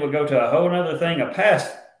good. And then it would go to a whole other thing, a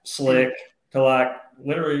past slick to like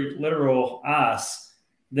literal ice.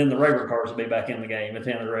 Then the Rayburn cars would be back in the game at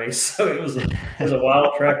the end of the race. So it was a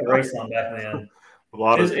wild track to race on back then. A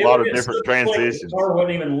lot of different transitions. The car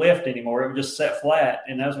wouldn't even lift anymore. It would just set flat,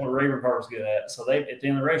 and that's what a Rayburn car was good at. So at the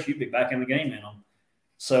end of the race, you'd be back in the game in them.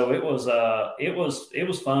 So it was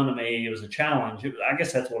fun to me. It was a challenge. I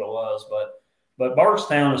guess that's what it was. But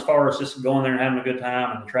Bardstown, as far as just going there and having a good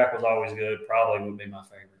time, and the track was always good, probably would be my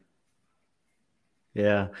favorite.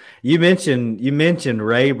 Yeah, you mentioned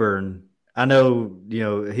Rayburn. I know, you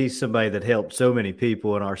know, he's somebody that helped so many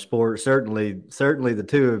people in our sport. Certainly the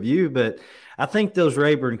two of you, but I think those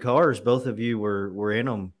Rayburn cars, both of you were in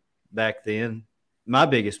them back then. My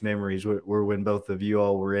biggest memories were when both of you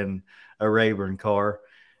all were in a Rayburn car.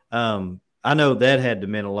 I know that had to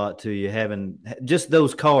mean a lot to you, having just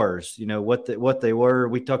those cars, you know, what they were.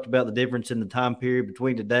 We talked about the difference in the time period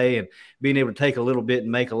between today and being able to take a little bit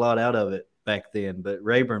and make a lot out of it back then. But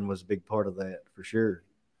Rayburn was a big part of that for sure.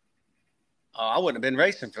 I wouldn't have been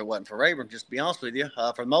racing if it wasn't for Rayburn, just to be honest with you.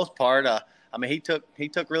 For the most part, I mean, he took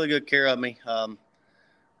really good care of me.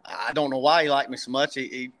 I don't know why he liked me so much.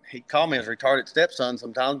 He called me his retarded stepson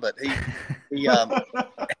sometimes, but he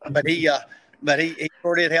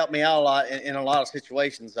sure did help me out a lot in a lot of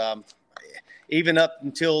situations. Even up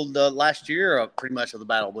until the last year, pretty much of the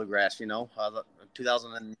Battle of Bluegrass, you know,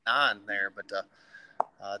 2009 there. But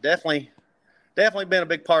definitely been a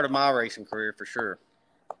big part of my racing career for sure.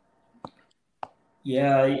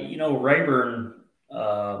 Yeah, you know, Rayburn,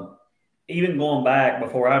 even going back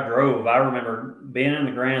before I drove, I remember being in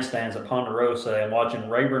the grandstands at Ponderosa and watching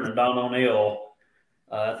Rayburn and Don O'Neill.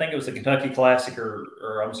 I think it was the Kentucky Classic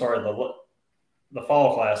or I'm sorry, the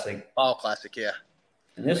Fall Classic. Fall Classic, yeah.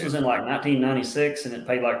 And this was in like 1996, and it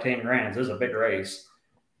paid like 10 grand. It was a big race.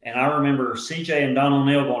 And I remember CJ and Don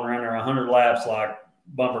O'Neill going around there 100 laps, like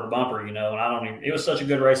bumper to bumper, you know, and it was such a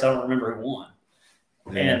good race, I don't remember who won.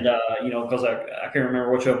 Yeah. And, you know, because I can't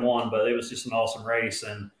remember which one won, but it was just an awesome race.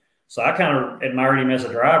 And so I kind of admired him as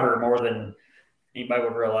a driver more than anybody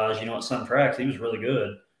would realize. You know, at some tracks, he was really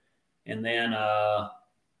good. And then,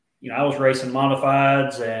 you know, I was racing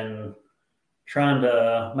modifieds and trying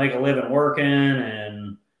to make a living working,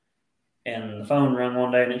 and the phone rang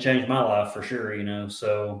one day and it changed my life for sure, you know.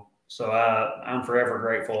 So I'm forever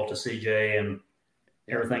grateful to CJ and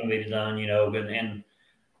everything that he's done, you know, and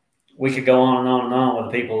we could go on and on and on with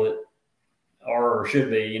the people that are or should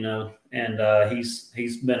be, you know, and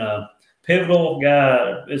he's been a pivotal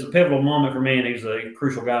guy. It's a pivotal moment for me, and he's a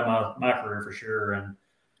crucial guy in my career for sure.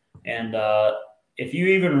 And if you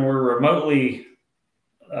even were remotely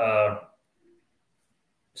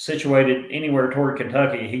situated anywhere toward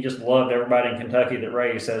Kentucky, he just loved everybody in Kentucky that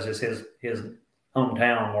raced, as is his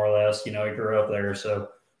hometown more or less. You know, he grew up there, so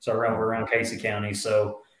around Casey County.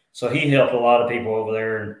 So he helped a lot of people over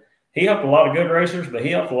there, and he helped a lot of good racers, but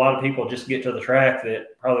he helped a lot of people just get to the track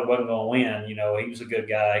that probably wasn't going to win. You know, he was a good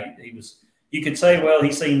guy. You could say, well,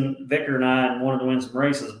 he's seen Vicar and I and wanted to win some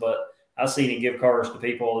races, but I seen him give cars to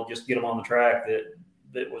people, just get them on the track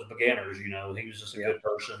that was beginners. You know, he was just a good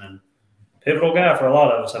person and pivotal guy for a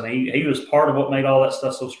lot of us. I mean, he was part of what made all that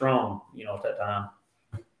stuff so strong, you know, at that time.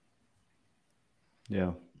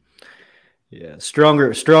 Yeah. Yeah,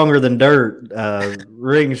 stronger than dirt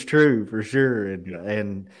rings true for sure,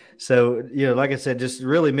 and so, you know, like I said, just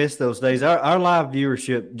really miss those days. Our live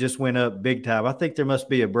viewership just went up big time. I think there must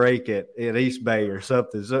be a break at East Bay or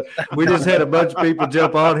something. So we just had a bunch of people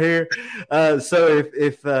jump on here. So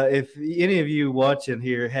if any of you watching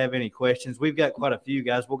here have any questions, we've got quite a few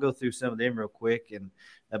guys. We'll go through some of them real quick, and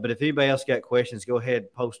but if anybody else got questions, go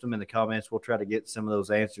ahead, post them in the comments. We'll try to get some of those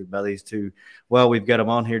answered by these two while we've got them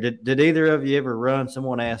on here. Did either of you ever run?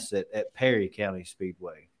 Someone asked at Perry County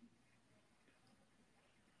Speedway.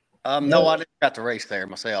 No, I never got to race there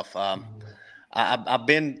myself. I've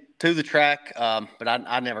been to the track, but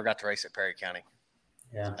I never got to race at Perry County.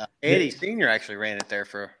 Yeah, Eddie Sr. actually ran it there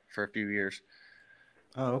for a few years.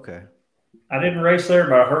 Oh, okay. I didn't race there,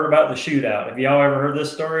 but I heard about the shootout. Have y'all ever heard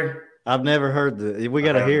this story? I've never heard we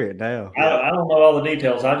got to hear it now. I don't know all the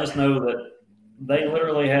details. I just know that they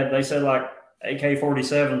literally they said like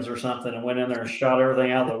AK-47s or something, and went in there and shot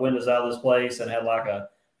everything out the windows out of this place, and had like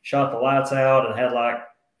shot the lights out, and had like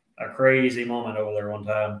a crazy moment over there one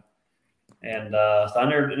time. And so I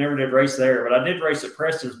never did race there, but I did race at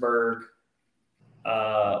Prestonsburg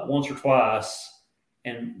once or twice.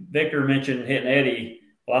 And Victor mentioned hitting Eddie.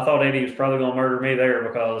 Well, I thought Eddie was probably going to murder me there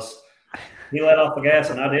because he let off the gas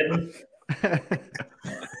and I didn't.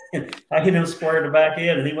 I hit him square in the back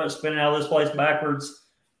end, and he went spinning out of this place backwards.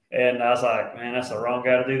 And I was like, man, that's the wrong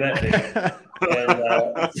guy to do that to.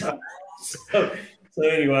 And so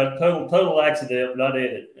anyway, total accident, but I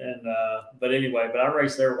did it. And but anyway, I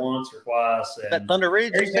raced there once or twice. And that Thunder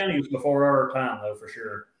Ridge? Perry County was before our time, though, for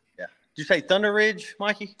sure. Yeah. Did you say Thunder Ridge,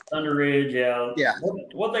 Mikey? Thunder Ridge, yeah. Yeah.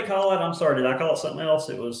 What they call it? I'm sorry, did I call it something else?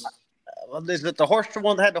 It was. Is it the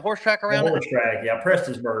one that had the horse track around it? Horse track, yeah.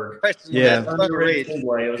 Prestonsburg. Yeah. Thunder Ridge. It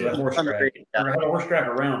was a horse track. It had a horse track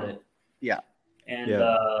around it. Yeah. And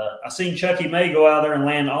I seen Chucky May go out there and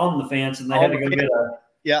land on the fence, and they had to go get a.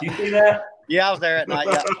 Yeah. Did you see that? Yeah, I was there at night.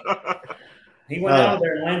 Yeah. He went out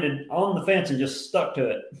there and landed on the fence and just stuck to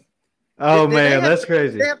it. Oh, man, that's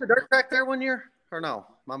crazy. Did they have the dirt track there one year? Or no?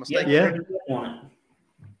 My mistake. Yeah.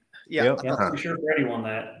 Yeah. I'm pretty sure Freddie won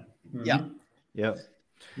that. Mm-hmm. Yeah. Yep.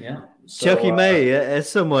 Yeah. So, Chucky May, that's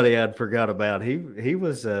somebody I'd forgot about. He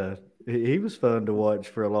was fun to watch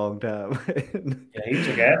for a long time. Yeah, he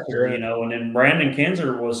took after, and then Brandon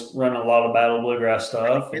Kinzer was running a lot of Battle Bluegrass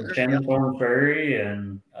stuff, and Shannon Thornberry,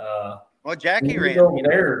 and Jackie ran over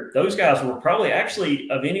there. Those guys were probably actually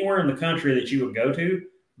of anywhere in the country that you would go to,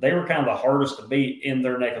 they were kind of the hardest to beat in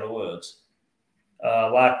their neck of the woods.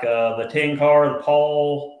 Like the 10 car, the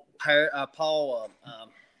Paul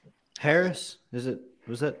Harris,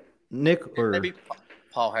 was that Nick or maybe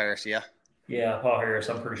Paul Harris? Yeah. Yeah, Paul Harris,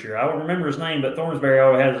 I'm pretty sure. I would remember his name, but Thornsberry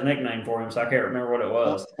always had his nickname for him, so I can't remember what it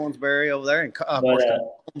was. Thornsberry over there,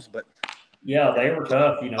 but yeah, they were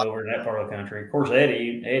tough, over in that part of the country. Of course,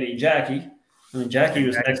 Jackie. I mean, Jackie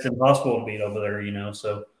was next to impossible to beat over there,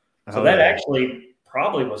 So that actually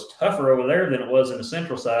probably was tougher over there than it was in the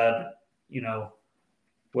central side,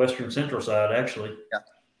 western central side, actually.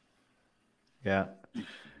 Yeah.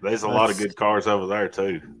 There's a lot of good cars over there,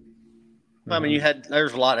 too. I mean,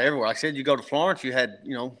 there's a lot everywhere. Like I said, you go to Florence, you had,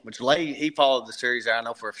 which he followed the series there, I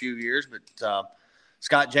know, for a few years, but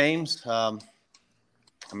Scott James,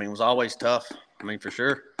 was always tough. For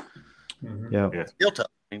sure. Mm-hmm. Yeah. Still tough.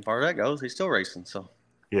 Far as that goes, he's still racing. So.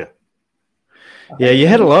 Yeah. Yeah, you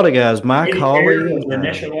had a lot of guys. Mike Hawley was the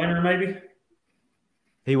initial winner, maybe.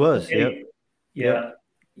 He was. Yep. Yeah.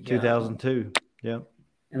 2002. Yeah.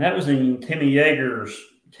 And that was in Timmy Yeager's.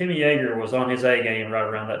 Timmy Yeager was on his A game right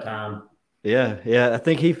around that time. Yeah. I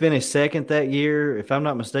think he finished second that year. If I'm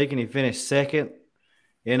not mistaken, he finished second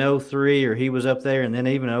in 03, or he was up there, and then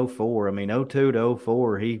even 04. 02 to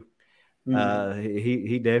 04, he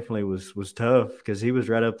definitely was tough because he was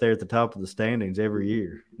right up there at the top of the standings every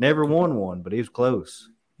year. Never won one, but he was close.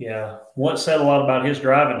 Yeah. What said a lot about his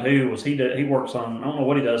driving too was he works on, I don't know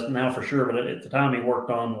what he does now for sure, but at the time he worked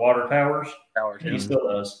on water towers. He still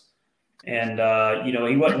does. And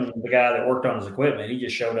he wasn't the guy that worked on his equipment. He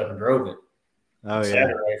just showed up and drove it. Oh,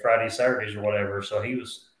 Fridays, Saturdays, or whatever. So he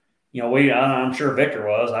was, I'm sure Victor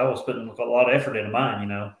was. I was putting a lot of effort into mine,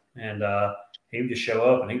 and he would just show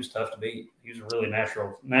up, and he was tough to beat. He was a really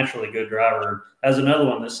naturally good driver. That's another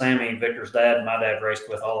one that Sammy, Victor's dad, and my dad raced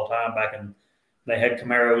with all the time back in. They had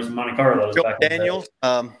Camaros and Monte Carlos. Joey back in Daniels,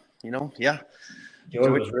 yeah. Joey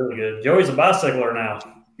was really good. Joey's a bicycler now.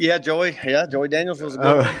 Yeah, Joey. Yeah, Joey Daniels was a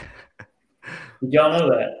good one. Did y'all know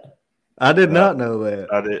that? I did not know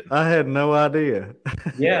that. I did. I had no idea.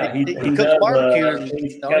 Yeah, he does barbecue.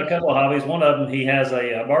 He's got a couple of hobbies. One of them, he has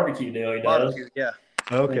a barbecue deal. He does. Barbecue, yeah.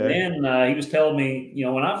 Okay. And then he was telling me,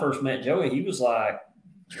 when I first met Joey, he was like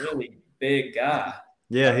a really big guy.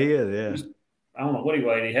 Yeah, he is. Yeah. I don't know what he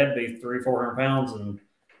weighed. He had to be 300-400 pounds and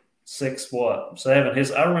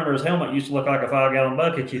 6'7". I remember his helmet used to look like a 5-gallon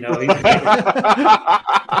bucket.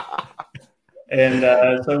 And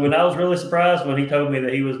so when I was really surprised when he told me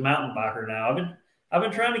that he was a mountain biker now. I've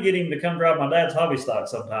been trying to get him to come drive my dad's hobby stock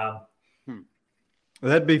sometime.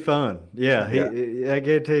 That'd be fun. Yeah. I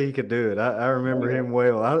guarantee he could do it. I remember him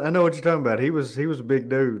well. I know what you're talking about. He was a big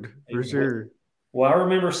dude for sure. Well, I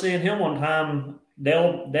remember seeing him one time.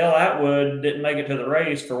 Dale Atwood didn't make it to the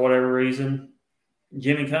race for whatever reason.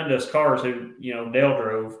 Jimmy Cundiff's cars, who Dale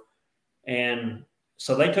drove, and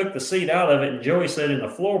so they took the seat out of it, and Joey sat in the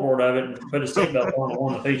floorboard of it and put his seatbelt on and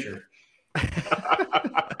won the feature.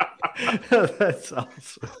 That's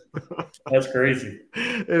awesome. That's crazy.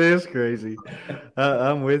 It is crazy.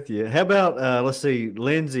 I'm with you. How about let's see.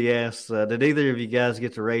 Lindsay asks, did either of you guys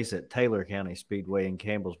get to race at Taylor County Speedway in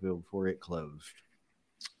Campbellsville before it closed?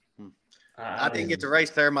 I didn't get to race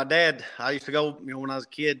there. My dad, I used to go, when I was a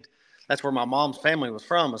kid, that's where my mom's family was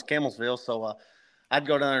from, was Campbellsville. So I'd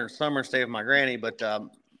go down there in the summer and stay with my granny. But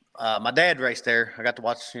my dad raced there. I got to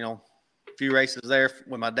watch, a few races there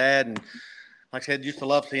with my dad. And like I said, used to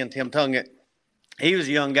love seeing Tim Tungett. He was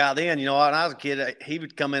a young guy then. When I was a kid, he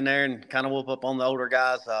would come in there and kind of whoop up on the older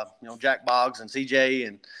guys, Jack Boggs and CJ.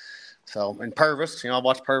 And Purvis. I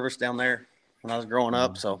watched Purvis down there when I was growing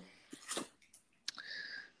up. So.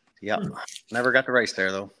 Yeah, never got to race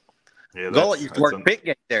there though. Yeah, Gullett used to work at pit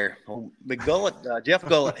gate there. Oh, big Gullett, Jeff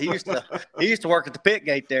Gullett. He used to work at the pit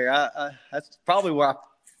gate there. That's probably where I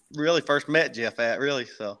really first met Jeff at. Really,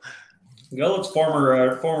 so. Gullett's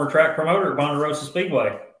former track promoter at Ponderosa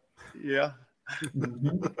Speedway. Yeah.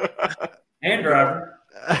 And driver.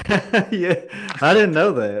 Yeah, I didn't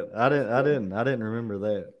know that. I didn't remember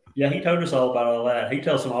that. Yeah, he told us all about all that. He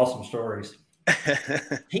tells some awesome stories.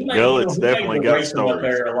 Gullett's definitely got stories. Up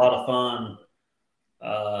there a lot of fun.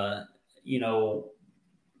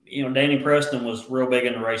 Danny Preston was real big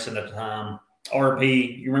into racing at the time.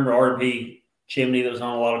 RP, you remember RP Chimney that was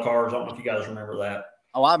on a lot of cars? I don't know if you guys remember that.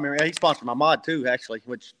 Oh, I remember. He sponsored my mod too, actually,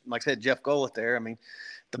 which, like I said, Jeff Gullett there. I mean,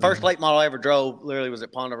 the first late model I ever drove literally was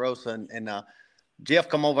at Ponderosa, and Jeff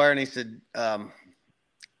come over there and he said,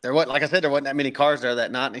 there wasn't that many cars there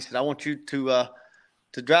that night, and he said, I want you to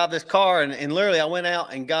drive this car, and literally I went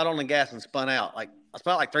out and got on the gas and spun out. Like I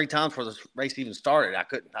spun out like 3 times before this race even started. I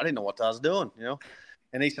didn't know what I was doing,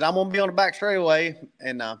 And he said, I'm gonna be on the back straightaway,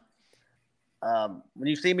 and when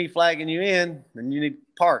you see me flagging you in, then you need to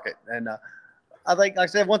park it. And I think, like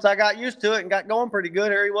I said, once I got used to it and got going pretty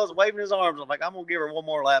good, here he was waving his arms. I'm like, I'm gonna give her one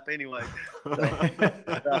more lap anyway.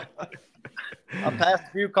 So, I passed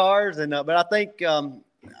a few cars, but I think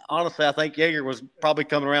honestly, I think Yeager was probably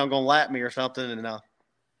coming around going to lap me or something, and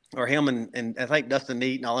or him and I think Dustin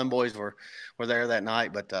Neat and all them boys were there that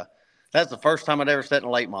night. But that's the first time I'd ever sat in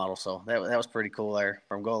a late model, so that was pretty cool there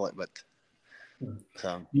from Gullett. But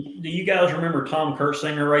so, do you guys remember Tom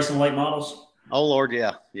Kurtzinger racing late models? Oh Lord,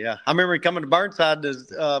 yeah. I remember him coming to Burnside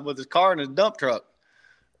with his car and his dump truck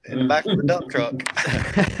in the back of the dump truck.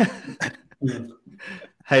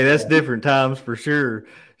 Hey, that's different times for sure.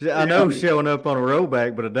 I know showing up on a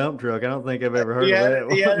rollback, but a dump truck, I don't think I've ever heard of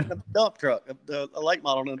that. He had a dump truck, a late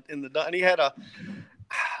model in the dump, and he had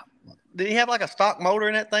did he have like a stock motor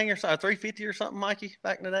in that thing or something, a 350 or something, Mikey,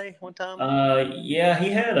 back in the day one time? Yeah, he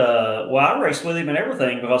had I raced with him and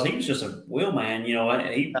everything because he was just a wheelman.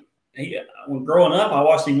 He when growing up, I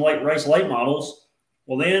watched him race late models.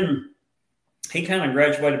 Well, then he kind of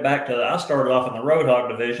graduated back to, I started off in the Road Hog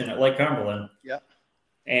division at Lake Cumberland. Yeah.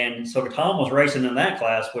 And so Tom was racing in that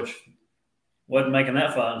class, which wasn't making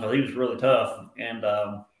that fun because he was really tough. And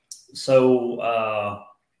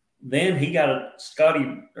then he got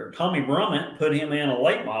Tommy Brummett put him in a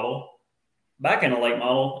late model,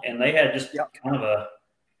 and they had just kind of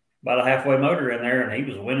about a halfway motor in there, and he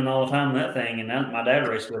was winning all the time in that thing. And my dad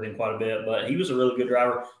raced with him quite a bit, but he was a really good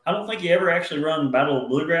driver. I don't think he ever actually run Battle of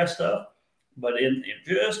Bluegrass stuff, but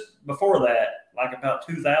just before that, like about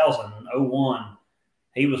 2001,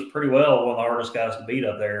 he was pretty well one of the hardest guys to beat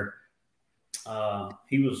up there.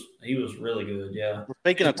 He was really good. Yeah.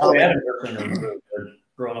 Speaking of Tommy,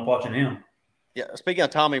 growing up watching him. Yeah. Speaking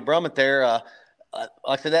of Tommy Brummett, there, like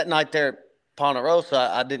I said, that night there at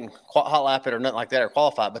Ponderosa, I didn't hot lap it or nothing like that or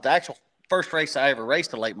qualify. But the actual first race I ever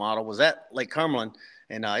raced a late model was at Lake Cumberland,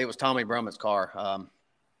 and it was Tommy Brummett's car.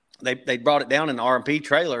 They brought it down in the R&P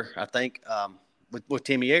trailer, I think, with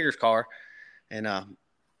Timmy Yeager's car, and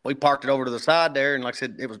we parked it over to the side there, and like I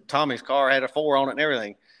said, it was Tommy's car, had a 4 on it and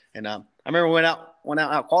everything. And I remember we went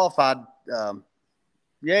out qualified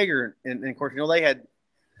Yeager, and of course, they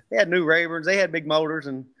had new Rayburns, they had big motors,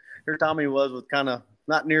 and here Tommy was with kind of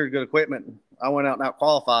not near as good equipment. I went out and out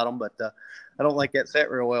qualified them, but I don't think that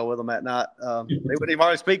set real well with them that night. They wouldn't even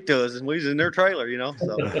hardly speak to us, and we was in their trailer,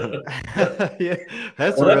 So yeah,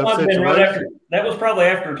 that's that might have been right after. That was probably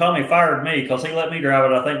after Tommy fired me because he let me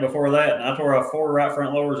drive it. I think before that, and I tore off 4 right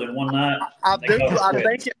front lowers in one night. I think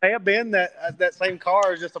it may have been that same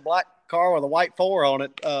car is just a black car with a white 4 on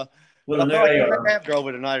it. With I feel like you have drove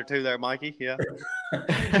it a night or two there, Mikey. Yeah.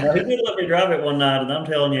 No, he did let me drive it one night, and I'm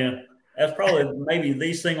telling you, that's probably maybe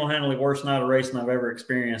the single-handedly worst night of racing I've ever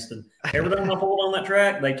experienced. And every time I pulled on that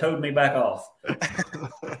track, they towed me back off.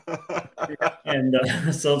 And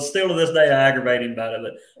so still to this day, I aggravate him about it.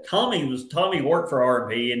 But Tommy worked for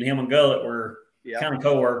R&B, and him and Gullett were kind of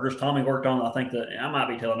co-workers. Tommy worked on, I think I might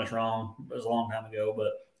be telling this wrong. It was a long time ago,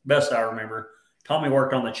 but best I remember, Tommy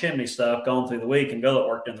worked on the chimney stuff going through the week, and Gullett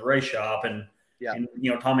worked in the race shop. And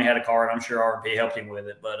Tommy had a car, and I'm sure R&P helped him with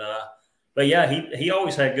it. But yeah, he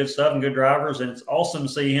always had good stuff and good drivers, and it's awesome to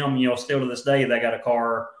see him. Still to this day, they got a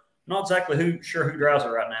car. Not exactly who drives it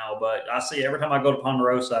right now, but I see every time I go to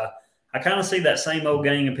Ponderosa, I kind of see that same old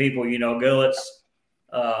gang of people. Gullett's,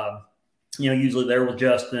 usually there with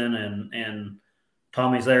Justin and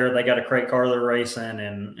Tommy's there. They got a crate car they're racing,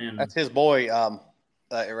 and that's his boy.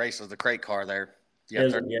 It races the crate car there. Yeah,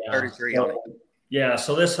 33 on it. Yeah,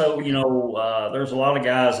 so this whole, there's a lot of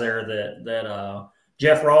guys there that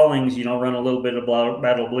Jeff Rawlings, run a little bit of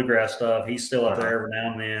Battle of Bluegrass stuff. He's still up there every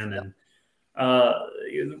now and then,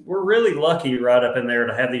 and we're really lucky right up in there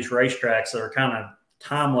to have these racetracks that are kind of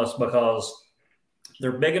timeless because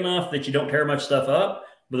they're big enough that you don't tear much stuff up,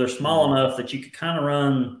 but they're small enough that you could kind of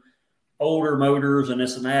run older motors and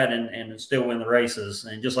this and that and still win the races.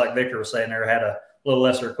 And just like Victor was saying, there had a little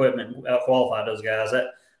lesser equipment out-qualified those guys. That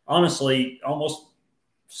honestly almost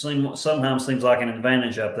sometimes seems like an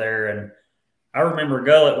advantage up there. And I remember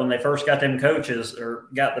Gullett when they first got them coaches or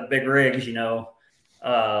got the big rigs, he called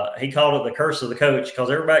it the curse of the coach because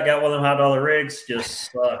everybody got one of them $100 rigs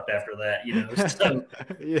just sucked after that, So,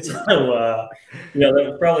 that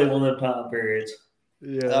was probably one of the time periods.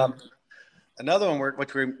 Yeah. Another one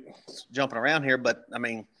which we're jumping around here, but I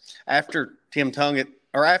mean, after Tim Tungett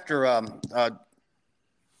or after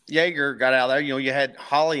Yeager got out of there, you had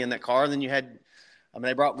Holly in that car. Then you had,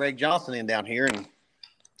 they brought Greg Johnson in down here,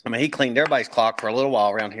 and he cleaned everybody's clock for a little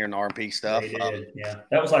while around here in the R&P stuff. He did,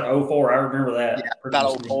 that was like 04. I remember that. Yeah,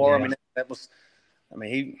 about 04. Yeah. That was, for a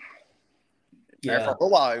little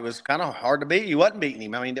while, it was kind of hard to beat. You wasn't beating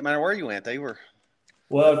him. It didn't matter where you went. They were.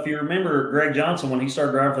 Well, if you remember Greg Johnson, when he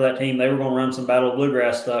started driving for that team, they were going to run some Battle of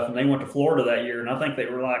Bluegrass stuff, and they went to Florida that year, and I think they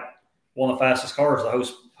were like one of the fastest cars, the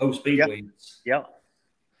host speed weeks. Yep.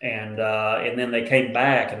 And then they came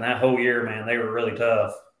back, and that whole year, man, they were really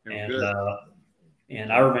tough.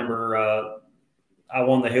 And I remember I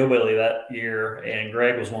won the Hillbilly that year, and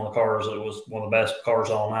Greg was one of the cars that was one of the best cars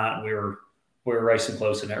all night, and we were racing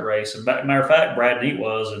close in that race. And matter of fact, Brad Neat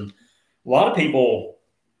was, and a lot of people,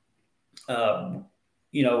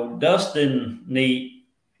 Dustin Neat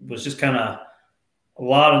was just kind of a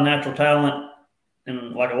lot of natural talent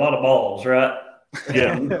and like a lot of balls, right?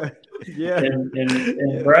 Yeah. Yeah.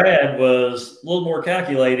 And Brad was a little more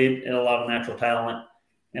calculated and a lot of natural talent.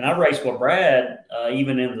 And I raced with Brad,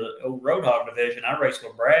 even in the Roadhog division. I raced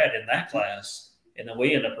with Brad in that class. And then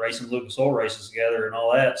we ended up racing Lucas Oil races together and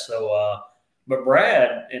all that. So, but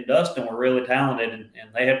Brad and Dustin were really talented, and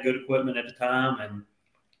they had good equipment at the time. And,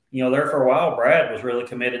 there for a while, Brad was really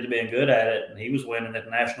committed to being good at it, and he was winning at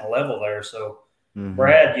the national level there. So,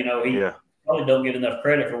 Brad, he probably don't get enough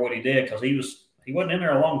credit for what he did because he wasn't in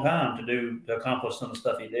there a long time to accomplish some of the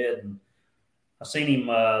stuff he did. And I seen him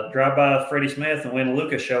drive by Freddie Smith and win a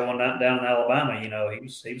Lucas show one night down in Alabama. He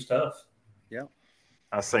was tough. Yeah,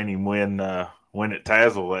 I seen him win at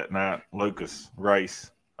Tazewell that night, Lucas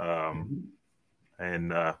race.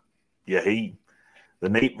 The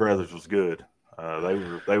Neat brothers was good.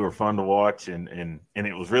 They were fun to watch, and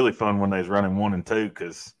it was really fun when they was running 1 and 2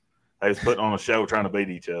 because they was putting on a show trying to beat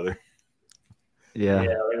each other. Yeah,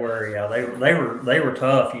 they were. Yeah, they were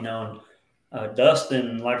tough. And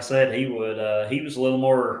Dustin, like I said, he was a little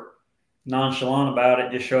more nonchalant about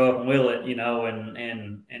it, just show up and will it,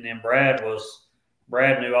 And then Brad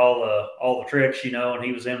knew all the tricks, and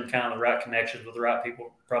he was in kind of the right connections with the right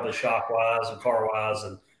people, probably shock wise and car wise,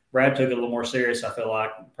 and Brad took it a little more serious. I feel like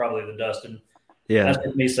probably than Dustin. Yeah, that's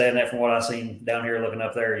just me saying that from what I've seen down here looking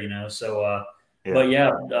up there, So, but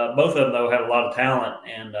both of them though had a lot of talent,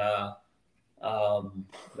 and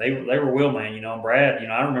they were wheelman, And Brad,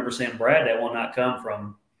 I remember seeing Brad that one night come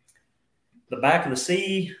from the back of the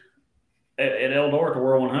C at Eldora to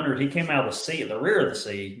World 100. He came out of the C, the rear of the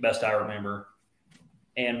C, best I remember.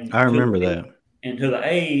 And I remember that. And to the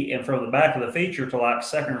A, and from the back of the feature to like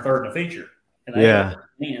second or third in the feature. And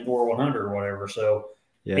in World 100 or whatever. So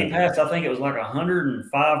he passed, I think it was like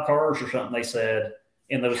 105 cars or something, they said,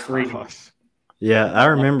 in those 3 years. Yeah, I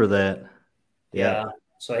remember that. Yeah.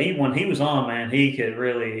 So when he was on, man, he could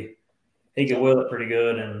wheel it pretty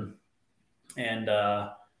good. And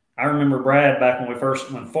I remember Brad back when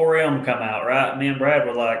 4M come out, right? Me and Brad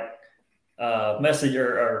would like message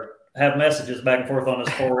or have messages back and forth on his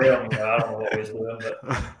 4M. I don't know what he was doing,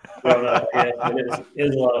 but it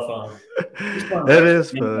was a lot of fun. That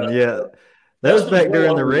is fun, yeah. That was back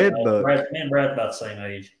during the Red Book. Me and Brad about the same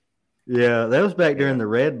age. Yeah, that was back during Yeah. the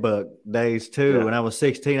Red Buck days too. Yeah. When I was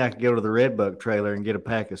 16, I could go to the Red Buck trailer and get a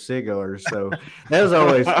pack of cigars. So that was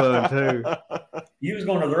always fun too. You was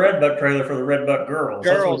going to the Red Buck trailer for the Red Buck girls.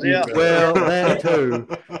 Girls, yeah. Well, that too.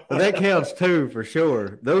 But that counts too for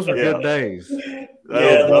sure. Those were good days.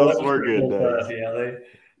 Those were good days.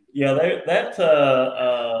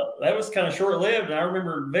 That was kind of short lived. And I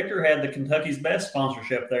remember Victor had the Kentucky's Best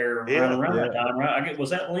sponsorship there around that time, right?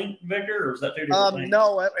 Was that linked, Victor, or was that two different things?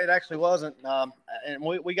 No, it actually wasn't. And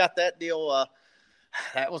we got that deal.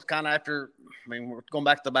 That was kind of after. I mean, we're going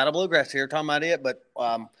back to the Battle Bluegrass here, talking about it. But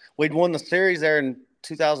we'd won the series there in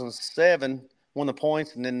 2007, won the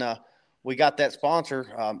points, and then we got that sponsor,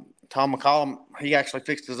 Tom McCollum. He actually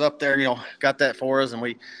fixed us up there. Got that for us,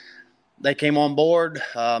 and they came on board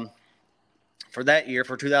for that year,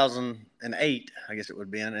 for 2008, I guess it would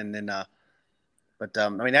have been. And then, I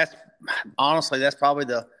mean, that's probably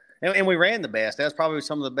and we ran the best. That's probably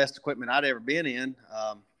some of the best equipment I'd ever been in.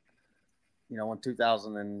 In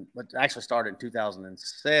 2000 but actually started in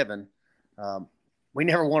 2007. We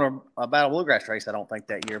never won a Battle Bluegrass race, I don't think,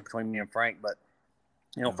 that year between me and Frank. But,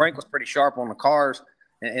 Frank was pretty sharp on the cars.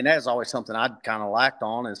 And that's always something I'd kind of lacked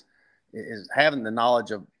on is having the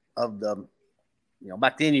knowledge of the,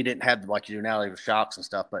 back then you didn't have like you do now with shocks and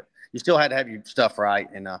stuff, but you still had to have your stuff right.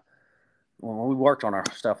 And when we worked on our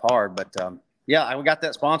stuff hard, but we got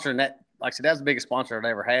that sponsor, and that, like I said, that's the biggest sponsor I'd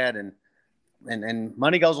ever had. And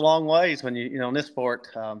money goes a long ways when you in this sport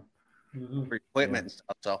for equipment and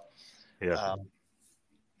stuff. So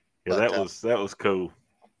that was cool.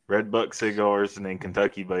 Red Buck cigars and then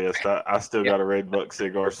Kentucky Best. I still got a Red Buck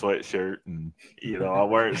cigar sweatshirt, and I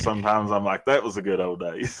wear it sometimes. I'm like, that was the good old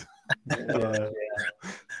days.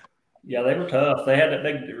 Yeah, they were tough. They had that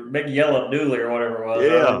big yellow dually or whatever it was.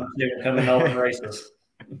 Yeah, they were coming all in races.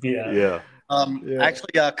 Yeah.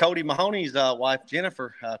 Actually, Cody Mahoney's wife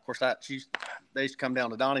Jennifer, of course, they used to come down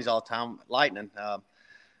to Donnie's all the time, Lightning,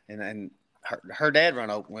 and her dad run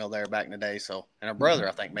open wheel there back in the day. So, and her brother,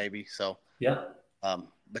 I think maybe. So yeah.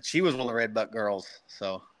 But she was one of the Red Buck girls.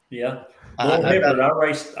 So yeah. I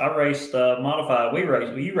raced modified.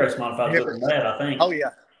 You raced modified with that, I think. Oh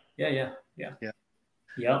yeah. Yeah.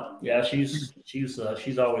 She's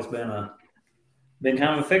always been kind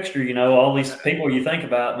of a fixture. All these people you think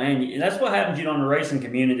about, man. And that's what happens, in the racing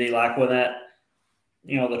community. Like when that,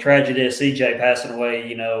 the tragedy of CJ passing away,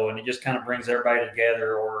 and it just kind of brings everybody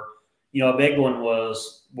together. Or, a big one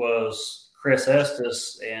was Chris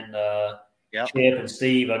Estes and Chip and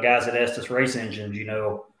Steve, guys at Estes Race Engines.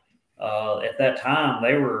 At that time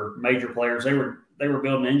they were major players. They were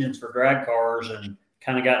building engines for drag cars and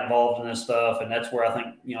kind of got involved in this stuff. And that's where I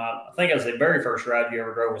think it was the very first ride you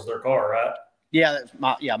ever drove was their car, right? Yeah, that's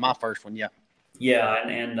my first one. Yeah. Yeah,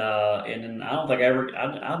 and then I don't think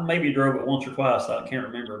I maybe drove it once or twice. I can't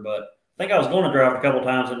remember, but I think I was going to drive it a couple of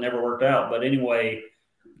times and it never worked out. But anyway,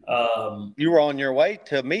 you were on your way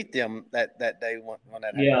to meet them that day when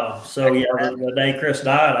that happened. Yeah. So the day Chris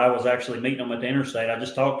died, I was actually meeting him at the interstate. I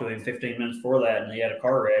just talked to him 15 minutes before that, and he had a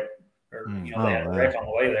car wreck, or they had a wreck on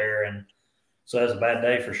the way there, and so that was a bad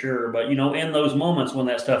day for sure. But in those moments when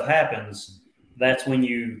that stuff happens, that's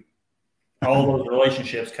when all those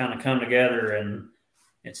relationships kind of come together, and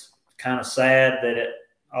it's kind of sad that it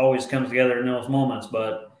always comes together in those moments,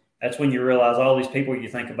 but that's when you realize all these people you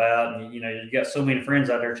think about, and you got so many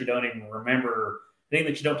friends out there that you don't even remember. I think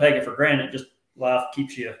that you don't take it for granted. Just life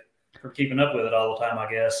keeps you from keeping up with it all the time, I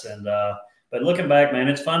guess. And but looking back, man,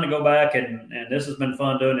 it's fun to go back, and this has been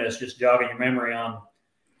fun doing this, just jogging your memory on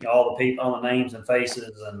all the people, all the names and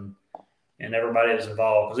faces, and everybody that's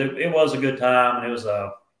involved, because it was a good time, and it was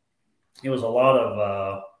a lot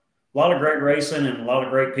of great racing and a lot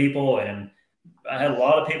of great people, and I had a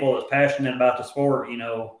lot of people that's passionate about the sport.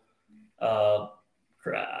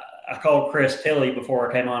 I called Chris Tilley before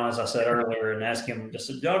I came on, as I said earlier, and asked him, just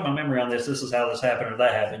to jog my memory on this. This is how this happened or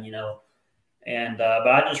that happened, And but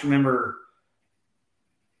I just remember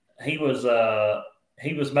he was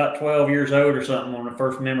about 12 years old or something. One of the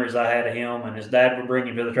first memories I had of him, and his dad would bring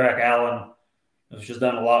him to the track. Alan has just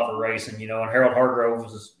done a lot for racing, and Harold Hargrove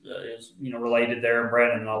is related there, and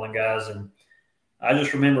Brandon and all them guys. And I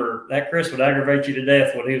just remember that Chris would aggravate you to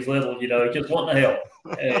death when he was little. He just wanted to help.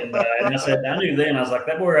 And I said, I knew then, I was like,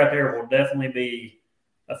 that boy right there will definitely be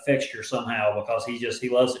a fixture somehow, because he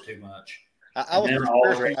loves it too much. I was all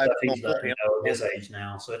the great stuff he's done, at his age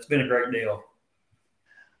now. So it's been a great deal.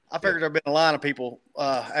 I figured there'd been a line of people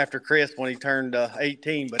after Chris when he turned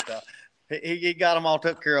 18, but he got them all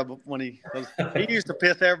took care of when he used to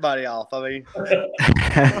piss everybody off. I mean,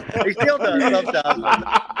 he still does sometimes.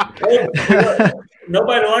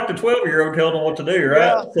 Nobody like the 12-year-old telling him what to do,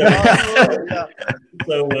 right? Yeah.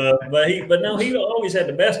 But no, he always had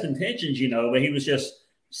the best intentions, but he was just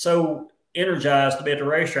so energized to be at the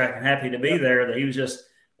racetrack and happy to be there that he was just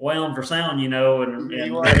wailing for sound, and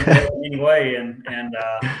ready to go anyway.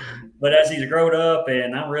 But as he's grown up,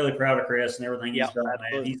 and I'm really proud of Chris and everything he's done,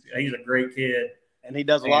 man. He's a great kid. And he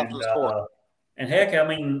does a lot for the sport. And heck, I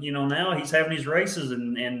mean, now he's having these races,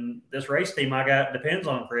 and this race team I got depends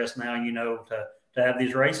on Chris now, to have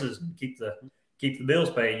these races and keep the bills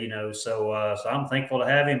paid, So I'm thankful to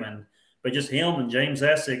have him, but just him and James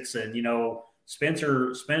Essex and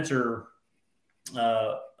Spencer.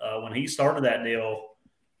 When he started that deal,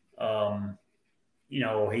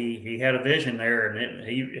 he had a vision there, and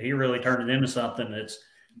he really turned it into something that's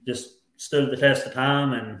just stood the test of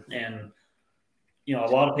time. And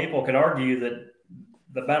a lot of people could argue that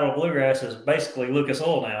the Battle of Bluegrass is basically Lucas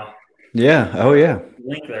Oil now. Yeah. Oh, yeah.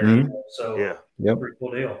 Link there. Mm-hmm. So, yep. Pretty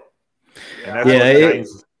cool deal. And that's what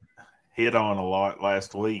James hit on a lot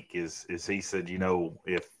last week is he said,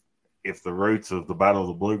 if the roots of the Battle of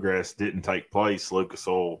the Bluegrass didn't take place, Lucas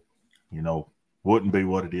Oil, wouldn't be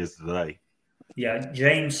what it is today. Yeah.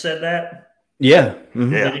 James said that. Yeah.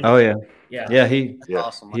 Mm-hmm. Yeah. Oh, yeah. Yeah. Yeah.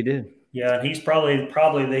 Awesome. He did. Yeah. And he's probably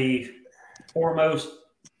the foremost,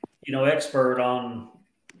 expert on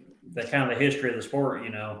the kind of the history of the sport,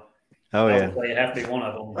 Oh, yeah. It'd have to be one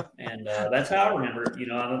of them. And that's how I remember it.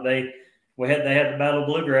 They had the Battle of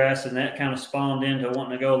Bluegrass, and that kind of spawned into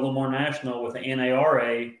wanting to go a little more national with the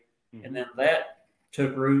NARA. Mm-hmm. And then that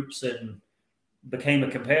took roots and became a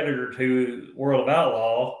competitor to World of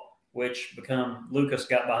Outlaw, which Lucas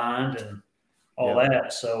got behind and all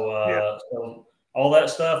that. So, so all that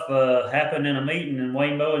stuff happened in a meeting in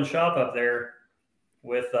Wayne Bowen's shop up there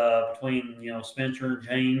with between Spencer and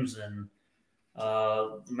James and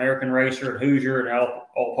American Racer and Hoosier and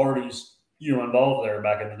all parties involved there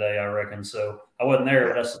back in the day, I reckon. So I wasn't there,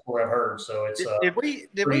 but that's what I've heard. So it's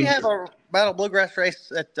did we have a Battle Bluegrass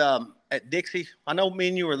race at Dixie? I know me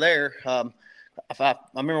and you were there. I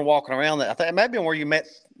remember walking around that. I think it might have been where you met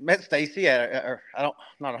Stacy at, or I'm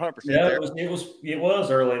not 100%. Yeah, there. It was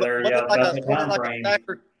early there. Was yeah, it like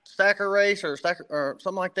a stacker race or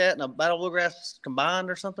something like that, and a Battle Bluegrass combined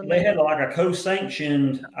or something? They had like a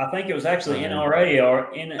co-sanctioned. I think it was actually NRA or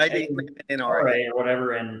maybe NRA or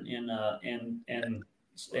whatever, and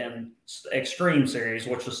Extreme Series,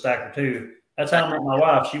 which was Stacker 2. That's how I met my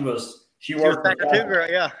wife. She worked Stacker 2 girl,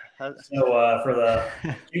 yeah. So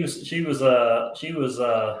she was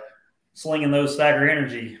slinging those Stacker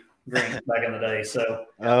Energy drinks back in the day. So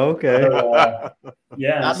okay.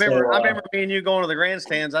 Yeah, I remember me and you going to the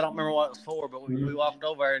grandstands. I don't remember what it was for, but we walked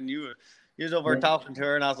over there and you was over talking to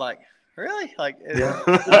her, and I was like, really? Like, we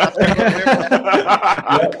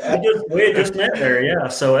had just met there. Yeah,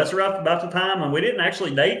 so that's right about the time, and we didn't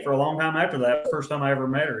actually date for a long time after that. First time I ever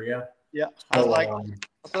met her. Yeah. Yeah. I was like, I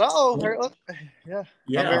said, yeah.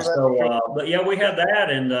 Yeah. So, but yeah, we had that,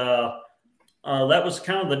 and that was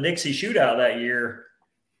kind of the Dixie shootout that year,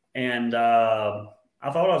 and I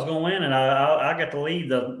thought I was going to win, and I got to lead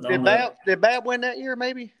Did Bab win that year?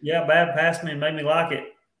 Maybe. Yeah, Bab passed me and made me like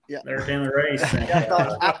it. Yeah, there at the end of the race. And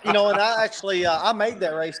I actually I made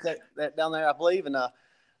that race that down there, I believe, and I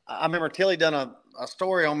remember Tilly done a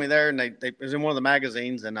story on me there, and it was in one of the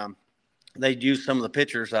magazines, and they used some of the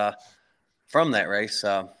pictures from that race.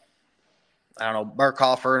 I don't know,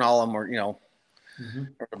 Burkhofer and all of them were,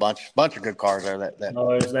 a bunch of good cars there. That that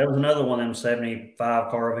was another one of them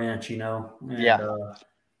 75 car events, And,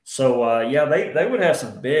 so they would have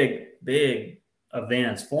some big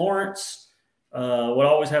events. Florence would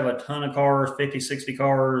always have a ton of cars, 50, 60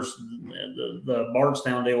 cars. The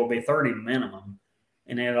Bardstown deal would be 30 minimum,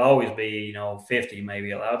 and it'd always be 50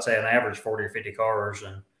 maybe. I would say an average 40 or 50 cars,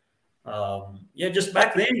 and just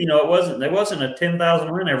back then, there wasn't a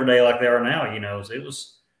 10,000 win every day like they are now.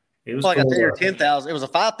 It was like a 10 or 10,000. It was a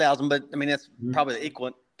 5,000, but I mean that's probably the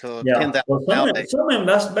equivalent to 10,000. Well, some of them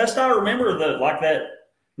best I remember that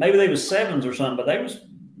maybe they was sevens or something, but they were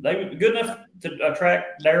good enough to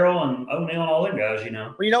attract Darrell and O'Neill and all them guys.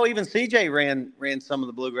 Well, even CJ ran some of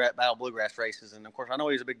the Battle Bluegrass races, and of course I know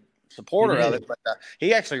he's a big supporter of it, but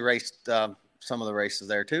he actually raced some of the races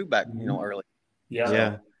there too back early.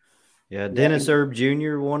 Yeah. Dennis Erb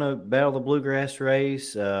Jr. won a Battle of the Bluegrass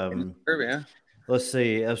race. Let's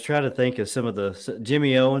see. I was trying to think of some of the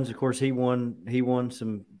Jimmy Owens. Of course, he won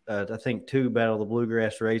some I think 2 Battle of the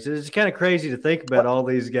Bluegrass races. It's kind of crazy to think about all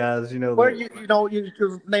these guys.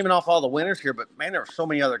 You're naming off all the winners here, but man, there were so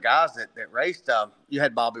many other guys that raced. You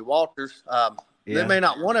had Bobby Walters. They may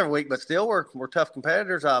not win every week, but still were tough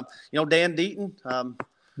competitors. Dan Deaton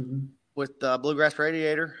with Bluegrass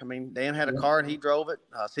Radiator. I mean, Dan had a car and he drove it.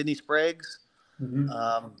 Sidney Spriggs,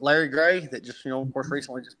 Larry Gray, that just of course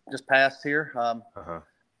recently just passed here.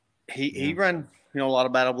 He ran a lot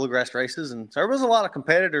of Battle Bluegrass races, and so there was a lot of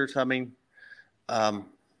competitors. I mean, and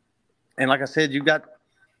like I said,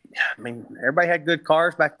 everybody had good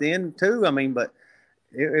cars back then too. I mean, but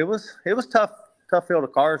it was tough field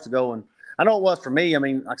of cars to go. And I know it was for me. I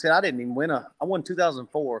mean, like I said, I didn't even win I won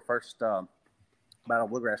 2004 first Battle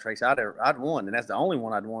Bluegrass race I'd won, and that's the only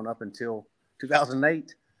one I'd won up until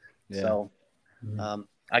 2008. Yeah. So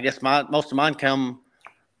I guess most of mine come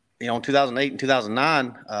in 2008 and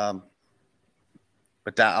 2009.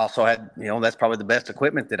 But I also had, that's probably the best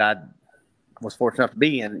equipment that I was fortunate enough to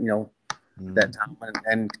be in, that time,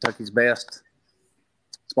 and Kentucky's best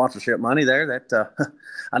sponsorship money there. That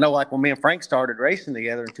I know, like when me and Frank started racing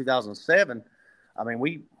together in 2007. I mean,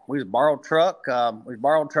 we was borrowed truck, we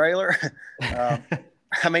borrowed trailer. I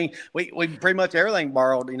mean, we pretty much everything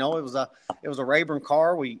borrowed. It was a Rayburn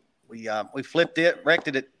car. We flipped it, wrecked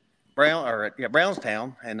it at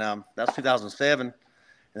Brownstown, and that was 2007.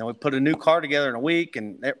 And then we put a new car together in a week,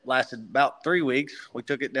 and it lasted about 3 weeks. We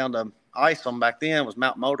took it down to Iceland back then. It was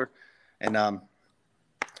Mount Motor. And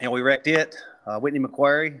we wrecked it. Whitney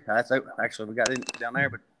McQuarrie. Actually, we got it down there,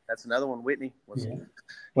 but that's another one. Whitney was. Yeah.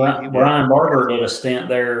 Brian Barber did a stint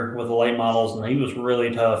there with the late models, and he was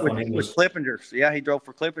really tough when he was with Clippingers. Yeah, he drove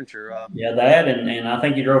for Clippinger. That and I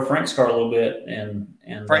think he drove Frank's car a little bit, and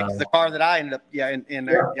Frank's the car that I ended up in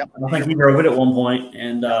there. Yeah, yep. I think he drove it at one point,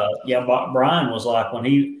 and Brian was like when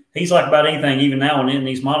he's like about anything, even now and in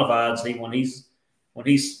these modifieds, when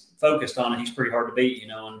he's focused on it, he's pretty hard to beat,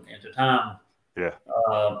 and at the time. Yeah.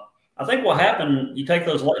 I think what happened, you take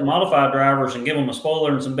those modified drivers and give them a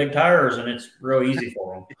spoiler and some big tires, and it's real easy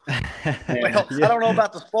for them. Well, I don't know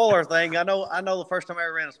about the spoiler thing. I know the first time I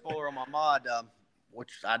ever ran a spoiler on my mod, which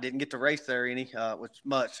I didn't get to race there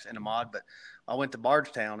much in a mod, but I went to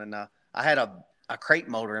Bardstown, and I had a crate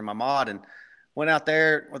motor in my mod, and went out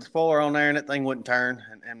there with the spoiler on there, and that thing wouldn't turn.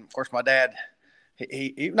 And of course, my dad,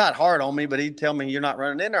 he not hard on me, but he'd tell me, "You're not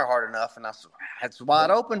running in there hard enough." And I said, "It's wide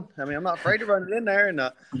open. I mean, I'm not afraid to run it in there." And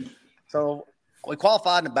so we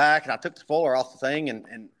qualified in the back, and I took the spoiler off the thing,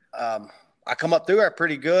 and I come up through there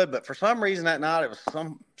pretty good. But for some reason that night, it was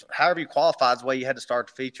however you qualified is the way you had to start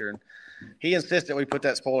the feature. And he insisted we put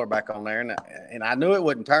that spoiler back on there, and I knew it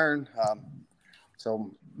wouldn't turn.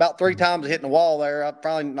 So about 3 times hitting the wall there, I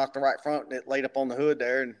finally knocked the right front, and it laid up on the hood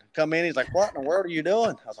there. And come in, he's like, "What in the world are you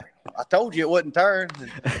doing?" I was like, "I told you it wouldn't turn."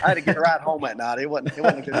 And I had to get a ride home that night. It wasn't a good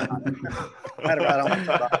night. I had to ride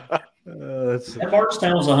home. That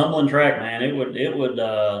Bardstown was a humbling track, man. It would.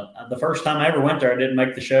 The first time I ever went there, I didn't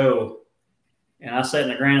make the show, and I sat in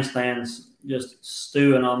the grandstands just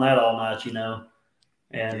stewing on that all night,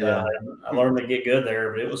 And I learned to get good there,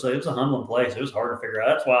 but it was a humbling place. It was hard to figure out.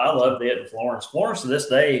 That's why I loved it in Florence. Florence to this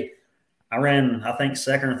day, I ran, I think,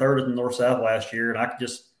 2nd or 3rd in the North South last year, and I could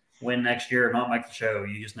just win next year and not make the show.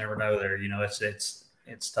 You just never know there.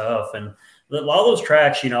 It's tough. And a lot of those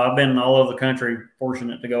tracks, I've been all over the country,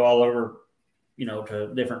 fortunate to go all over,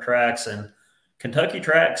 to different tracks. And Kentucky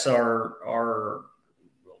tracks are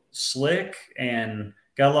slick and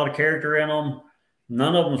got a lot of character in them.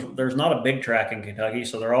 None of them, there's not a big track in Kentucky,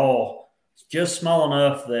 so they're all just small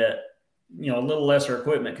enough that, a little lesser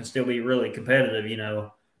equipment can still be really competitive,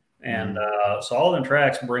 And so all them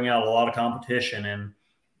tracks bring out a lot of competition. And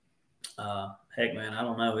heck, man, I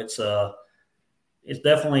don't know. It's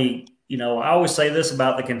definitely, I always say this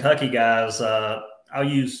about the Kentucky guys.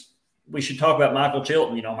 We should talk about Michael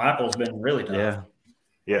Chilton. Michael's been really tough.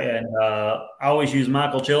 Yeah. And I always use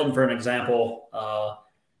Michael Chilton for an example.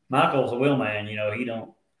 Michael's a wheelman, he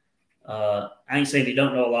don't. I ain't saying he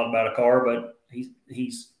don't know a lot about a car, but he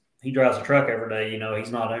drives a truck every day.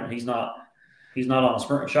 He's not on a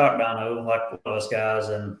sprint shock dyno like a lot of us guys.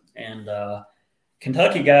 And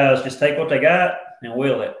Kentucky guys just take what they got and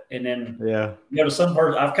wheel it. And then you go to some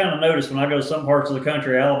parts. I've kind of noticed when I go to some parts of the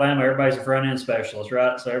country, Alabama, everybody's a front end specialist,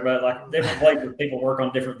 right? So everybody, like different places, people work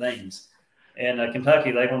on different things. And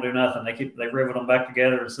Kentucky, they don't do nothing. They rivet them back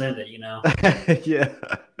together and send it, Yeah.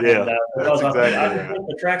 Because I think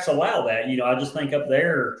the tracks allow that. I just think up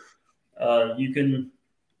there, you can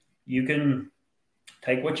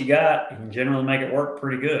take what you got and generally make it work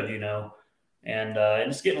pretty good, And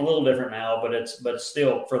it's getting a little different now, but it's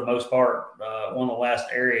still for the most part one of the last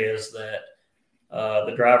areas that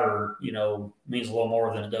the driver, means a little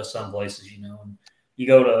more than it does some places, And you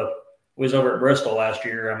go to, we was over at Bristol last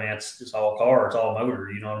year. I mean, it's all car, it's all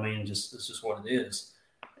motor. You know what I mean? It's just what it is.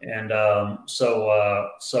 And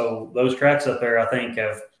so those tracks up there, I think,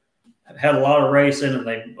 have had a lot of racing, and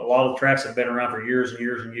a lot of the tracks have been around for years and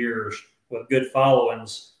years and years with good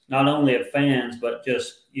followings, not only of fans, but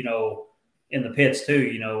just, in the pits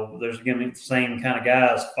too. There's going to be the same kind of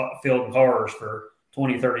guys fielding cars for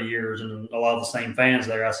 20, 30 years, and a lot of the same fans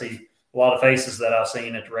there. I see a lot of faces that I've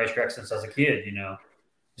seen at the racetrack since I was a kid,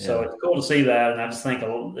 So it's cool to see that, and I just think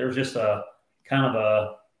there's just a kind of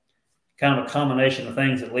a combination of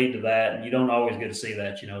things that lead to that, and you don't always get to see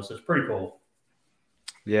that, So it's pretty cool.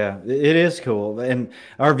 Yeah, it is cool, and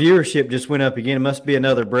our viewership just went up again. It must be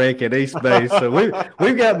another break at East Bay. So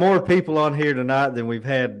we've got more people on here tonight than we've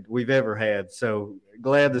ever had. So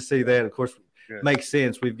glad to see that. Of course, makes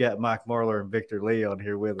sense. We've got Mike Marlar and Victor Lee on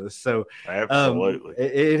here with us. So absolutely,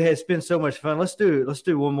 it has been so much fun. Let's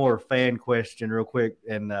do one more fan question real quick.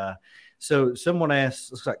 And so someone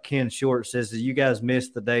asked, looks like Ken Short says, that you guys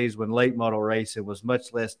missed the days when late model racing was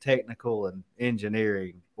much less technical and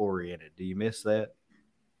engineering oriented. Do you miss that?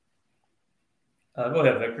 Go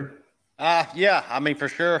ahead, Victor. Yeah, I mean, for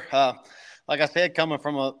sure. Like I said, coming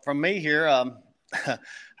from me here,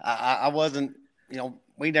 I wasn't,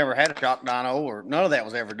 we never had a shock dyno, or none of that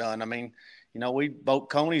was ever done. I mean, we boat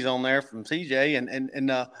conies on there from CJ,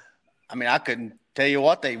 and I mean, I couldn't tell you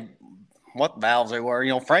what valves they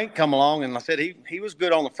were. Frank come along, and I said he was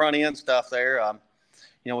good on the front end stuff there.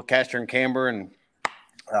 With caster and camber, and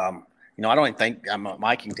I don't even think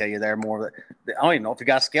Mike can tell you there more. I don't even know if you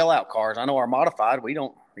got scale out cars. I know our modified, we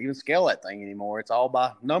don't even scale that thing anymore. It's all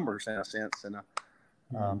by numbers in a sense. And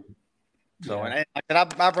and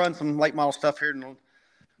I've run some late model stuff here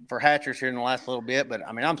for hatchers here in the last little bit, but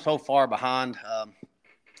I mean, I'm so far behind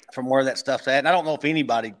from where that stuff's at. And I don't know if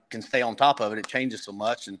anybody can stay on top of it. It changes so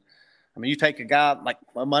much. And I mean, you take a guy like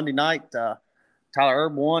Monday night, Tyler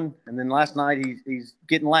Erb won, and then last night he's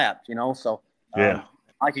getting lapped, So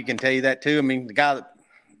Mikey can tell you that too. I mean, the guy that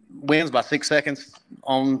wins by 6 seconds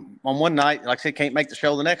on one night, like I said, can't make the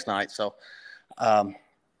show the next night. So it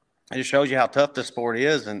just shows you how tough this sport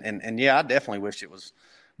is. And yeah, I definitely wish it was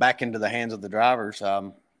back into the hands of the drivers,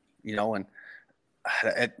 and of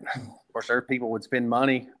course, there people would spend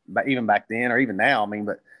money, even back then or even now. I mean,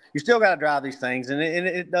 but you still got to drive these things, and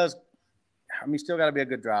it does. I mean, you still got to be a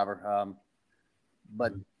good driver.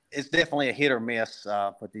 But it's definitely a hit or miss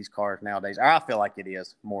with these cars nowadays. I feel like it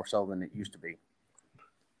is more so than it used to be.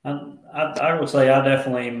 I would say I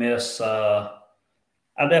definitely miss the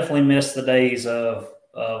days of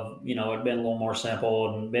it'd been a little more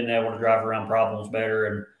simple and been able to drive around problems better.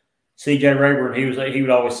 And CJ Rayburn, he would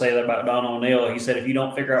always say that about Don O'Neill. He said, if you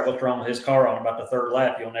don't figure out what's wrong with his car on about the third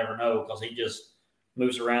lap, you'll never know, because he just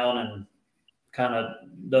moves around and kind of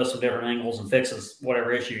does some different angles and fixes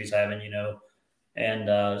whatever issue he's having,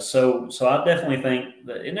 And so I definitely think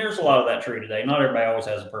that, and there's a lot of that true today. Not everybody always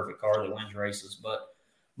has a perfect car that wins races,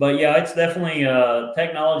 but yeah, it's definitely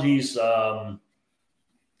technology's. Some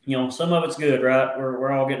of it's good, right?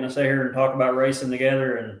 We're all getting to sit here and talk about racing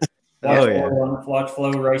together and watch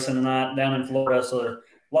Flo racing tonight down in Florida. So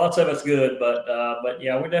lots of it's good, but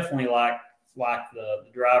yeah, we definitely like the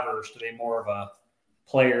drivers to be more of a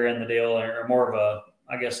player in the deal, or more of a,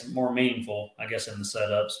 I guess, more meaningful, I guess, in the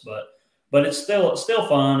setups, but it's still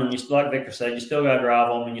fun, and you still, like Victor said, you still got to drive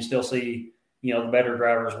them, and you still see, the better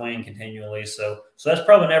drivers win continually. So that's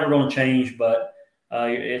probably never going to change, but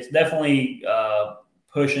it's definitely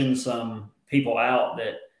pushing some people out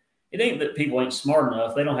that it ain't that people ain't smart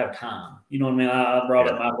enough. They don't have time. You know what I mean? I brought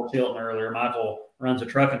up Michael Tilton earlier. Michael runs a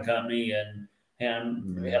trucking company, and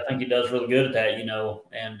I think he does really good at that,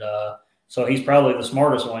 and so he's probably the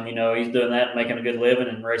smartest one. He's doing that and making a good living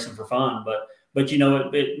and racing for fun, but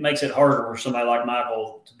it makes it harder for somebody like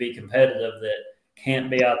Michael to be competitive that can't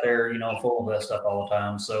be out there, full of that stuff all the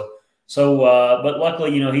time. But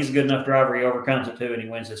luckily, he's a good enough driver. He overcomes it too, and he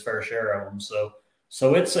wins his fair share of them.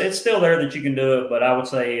 So it's still there that you can do it. But I would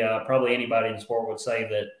say probably anybody in the sport would say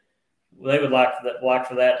that they would like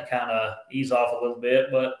for that to kind of ease off a little bit.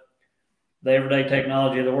 But the everyday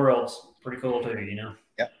technology of the world's pretty cool too,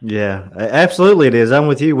 Yeah, absolutely it is. I'm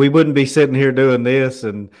with you. We wouldn't be sitting here doing this,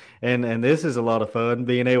 and this is a lot of fun,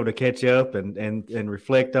 being able to catch up and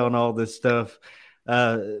reflect on all this stuff.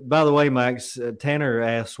 By the way, Mike, Tanner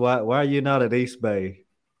asks, why are you not at East Bay?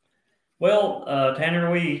 Well,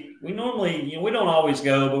 Tanner, we normally, we don't always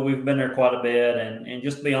go, but we've been there quite a bit. And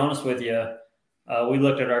just to be honest with you, we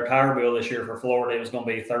looked at our tire bill this year for Florida. It was going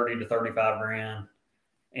to be 30 to 35 grand.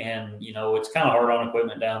 And, it's kind of hard on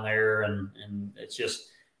equipment down there. And it's just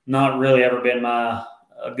not really ever been a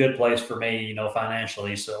good place for me, you know,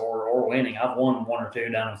 financially. So or winning. I've won one or two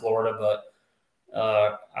down in Florida, but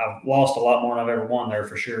I've lost a lot more than I've ever won there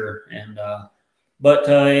for sure. And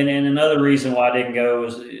and another reason why I didn't go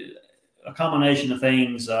is a combination of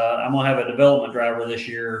things. I'm gonna have a development driver this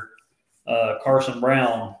year, Carson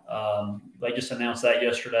Brown. They just announced that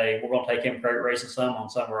yesterday. We're gonna take him crate racing some on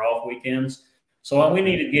some of our off weekends. So we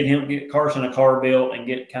need to get Carson a car built and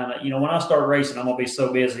get kind of, you know, when I start racing, I'm gonna be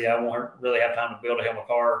so busy I won't really have time to build him a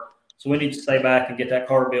car. So we need to stay back and get that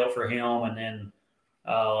car built for him, and then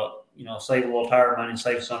you know, save a little tire money and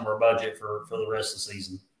save some of our budget for the rest of the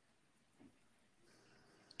season.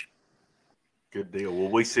 Good deal. Well,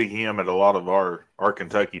 we see him at a lot of our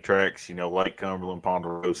Kentucky tracks, you know, Lake Cumberland,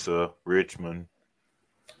 Ponderosa, Richmond,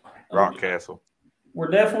 Rockcastle. We're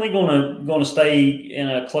definitely going to stay in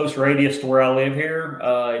a close radius to where I live here.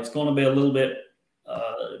 It's going to be a little bit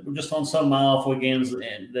just on some off weekends,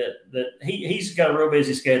 and that he's got a real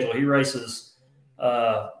busy schedule. He races,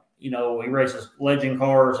 you know, he races legend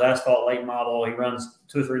cars, asphalt late model. He runs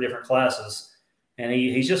 2 or 3 different classes, and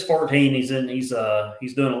he's just 14. He's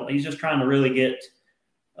just trying to really get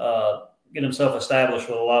himself established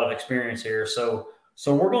with a lot of experience here.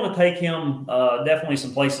 So we're going to take him definitely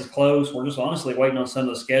some places close. We're just honestly waiting on some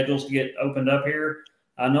of the schedules to get opened up here.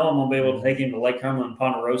 I know I'm going to be able to take him to Lake Cumberland and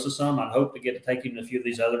Ponderosa some. I hope to get to take him to a few of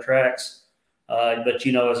these other tracks. But,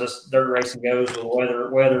 you know, as this dirt racing goes with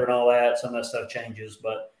weather and all that, some of that stuff changes.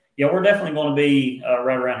 But, yeah, we're definitely going to be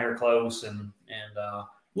right around here close and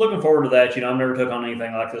looking forward to that. You know, I've never took on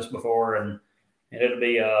anything like this before, and it'll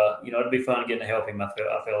be, you know, it'll be fun getting to help him, I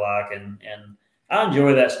feel like. And I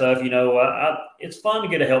enjoy that stuff. You know, it's fun to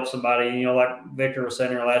get to help somebody. You know, like Victor was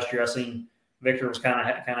saying here last year, I seen Victor was kind of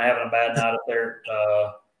having a bad night up there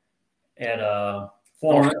at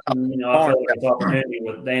Florence. And, you know, I felt like his opportunity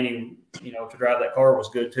with Danny, you know, to drive that car was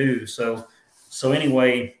good too. So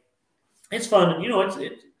anyway, it's fun. You know, it's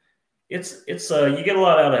you get a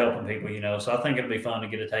lot out of helping people. You know, so I think it'll be fun to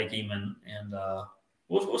get to take him and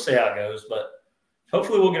we'll see how it goes, but.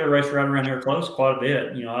 Hopefully we'll get a race right around here close quite a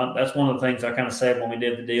bit. You know, that's one of the things I kind of said when we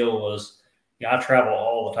did the deal was, you know, I travel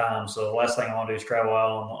all the time. So the last thing I want to do is travel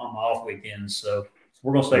out on my off weekends. So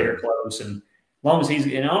we're going to stay here close. And as long as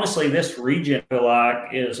and honestly, this region, I feel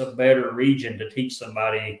like, is a better region to teach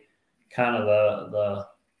somebody kind of the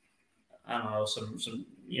I don't know, some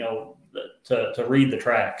you know, to read the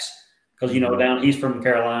tracks. Because, you know, he's from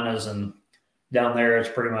Carolinas, and down there it's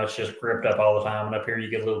pretty much just gripped up all the time. And up here you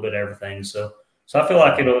get a little bit of everything. So I feel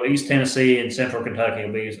like East Tennessee and Central Kentucky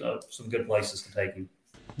will be some good places to take him.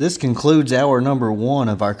 This concludes hour number 1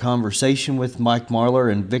 of our conversation with Mike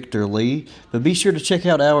Marlar and Victor Lee, but be sure to check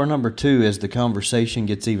out hour number 2 as the conversation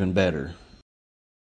gets even better.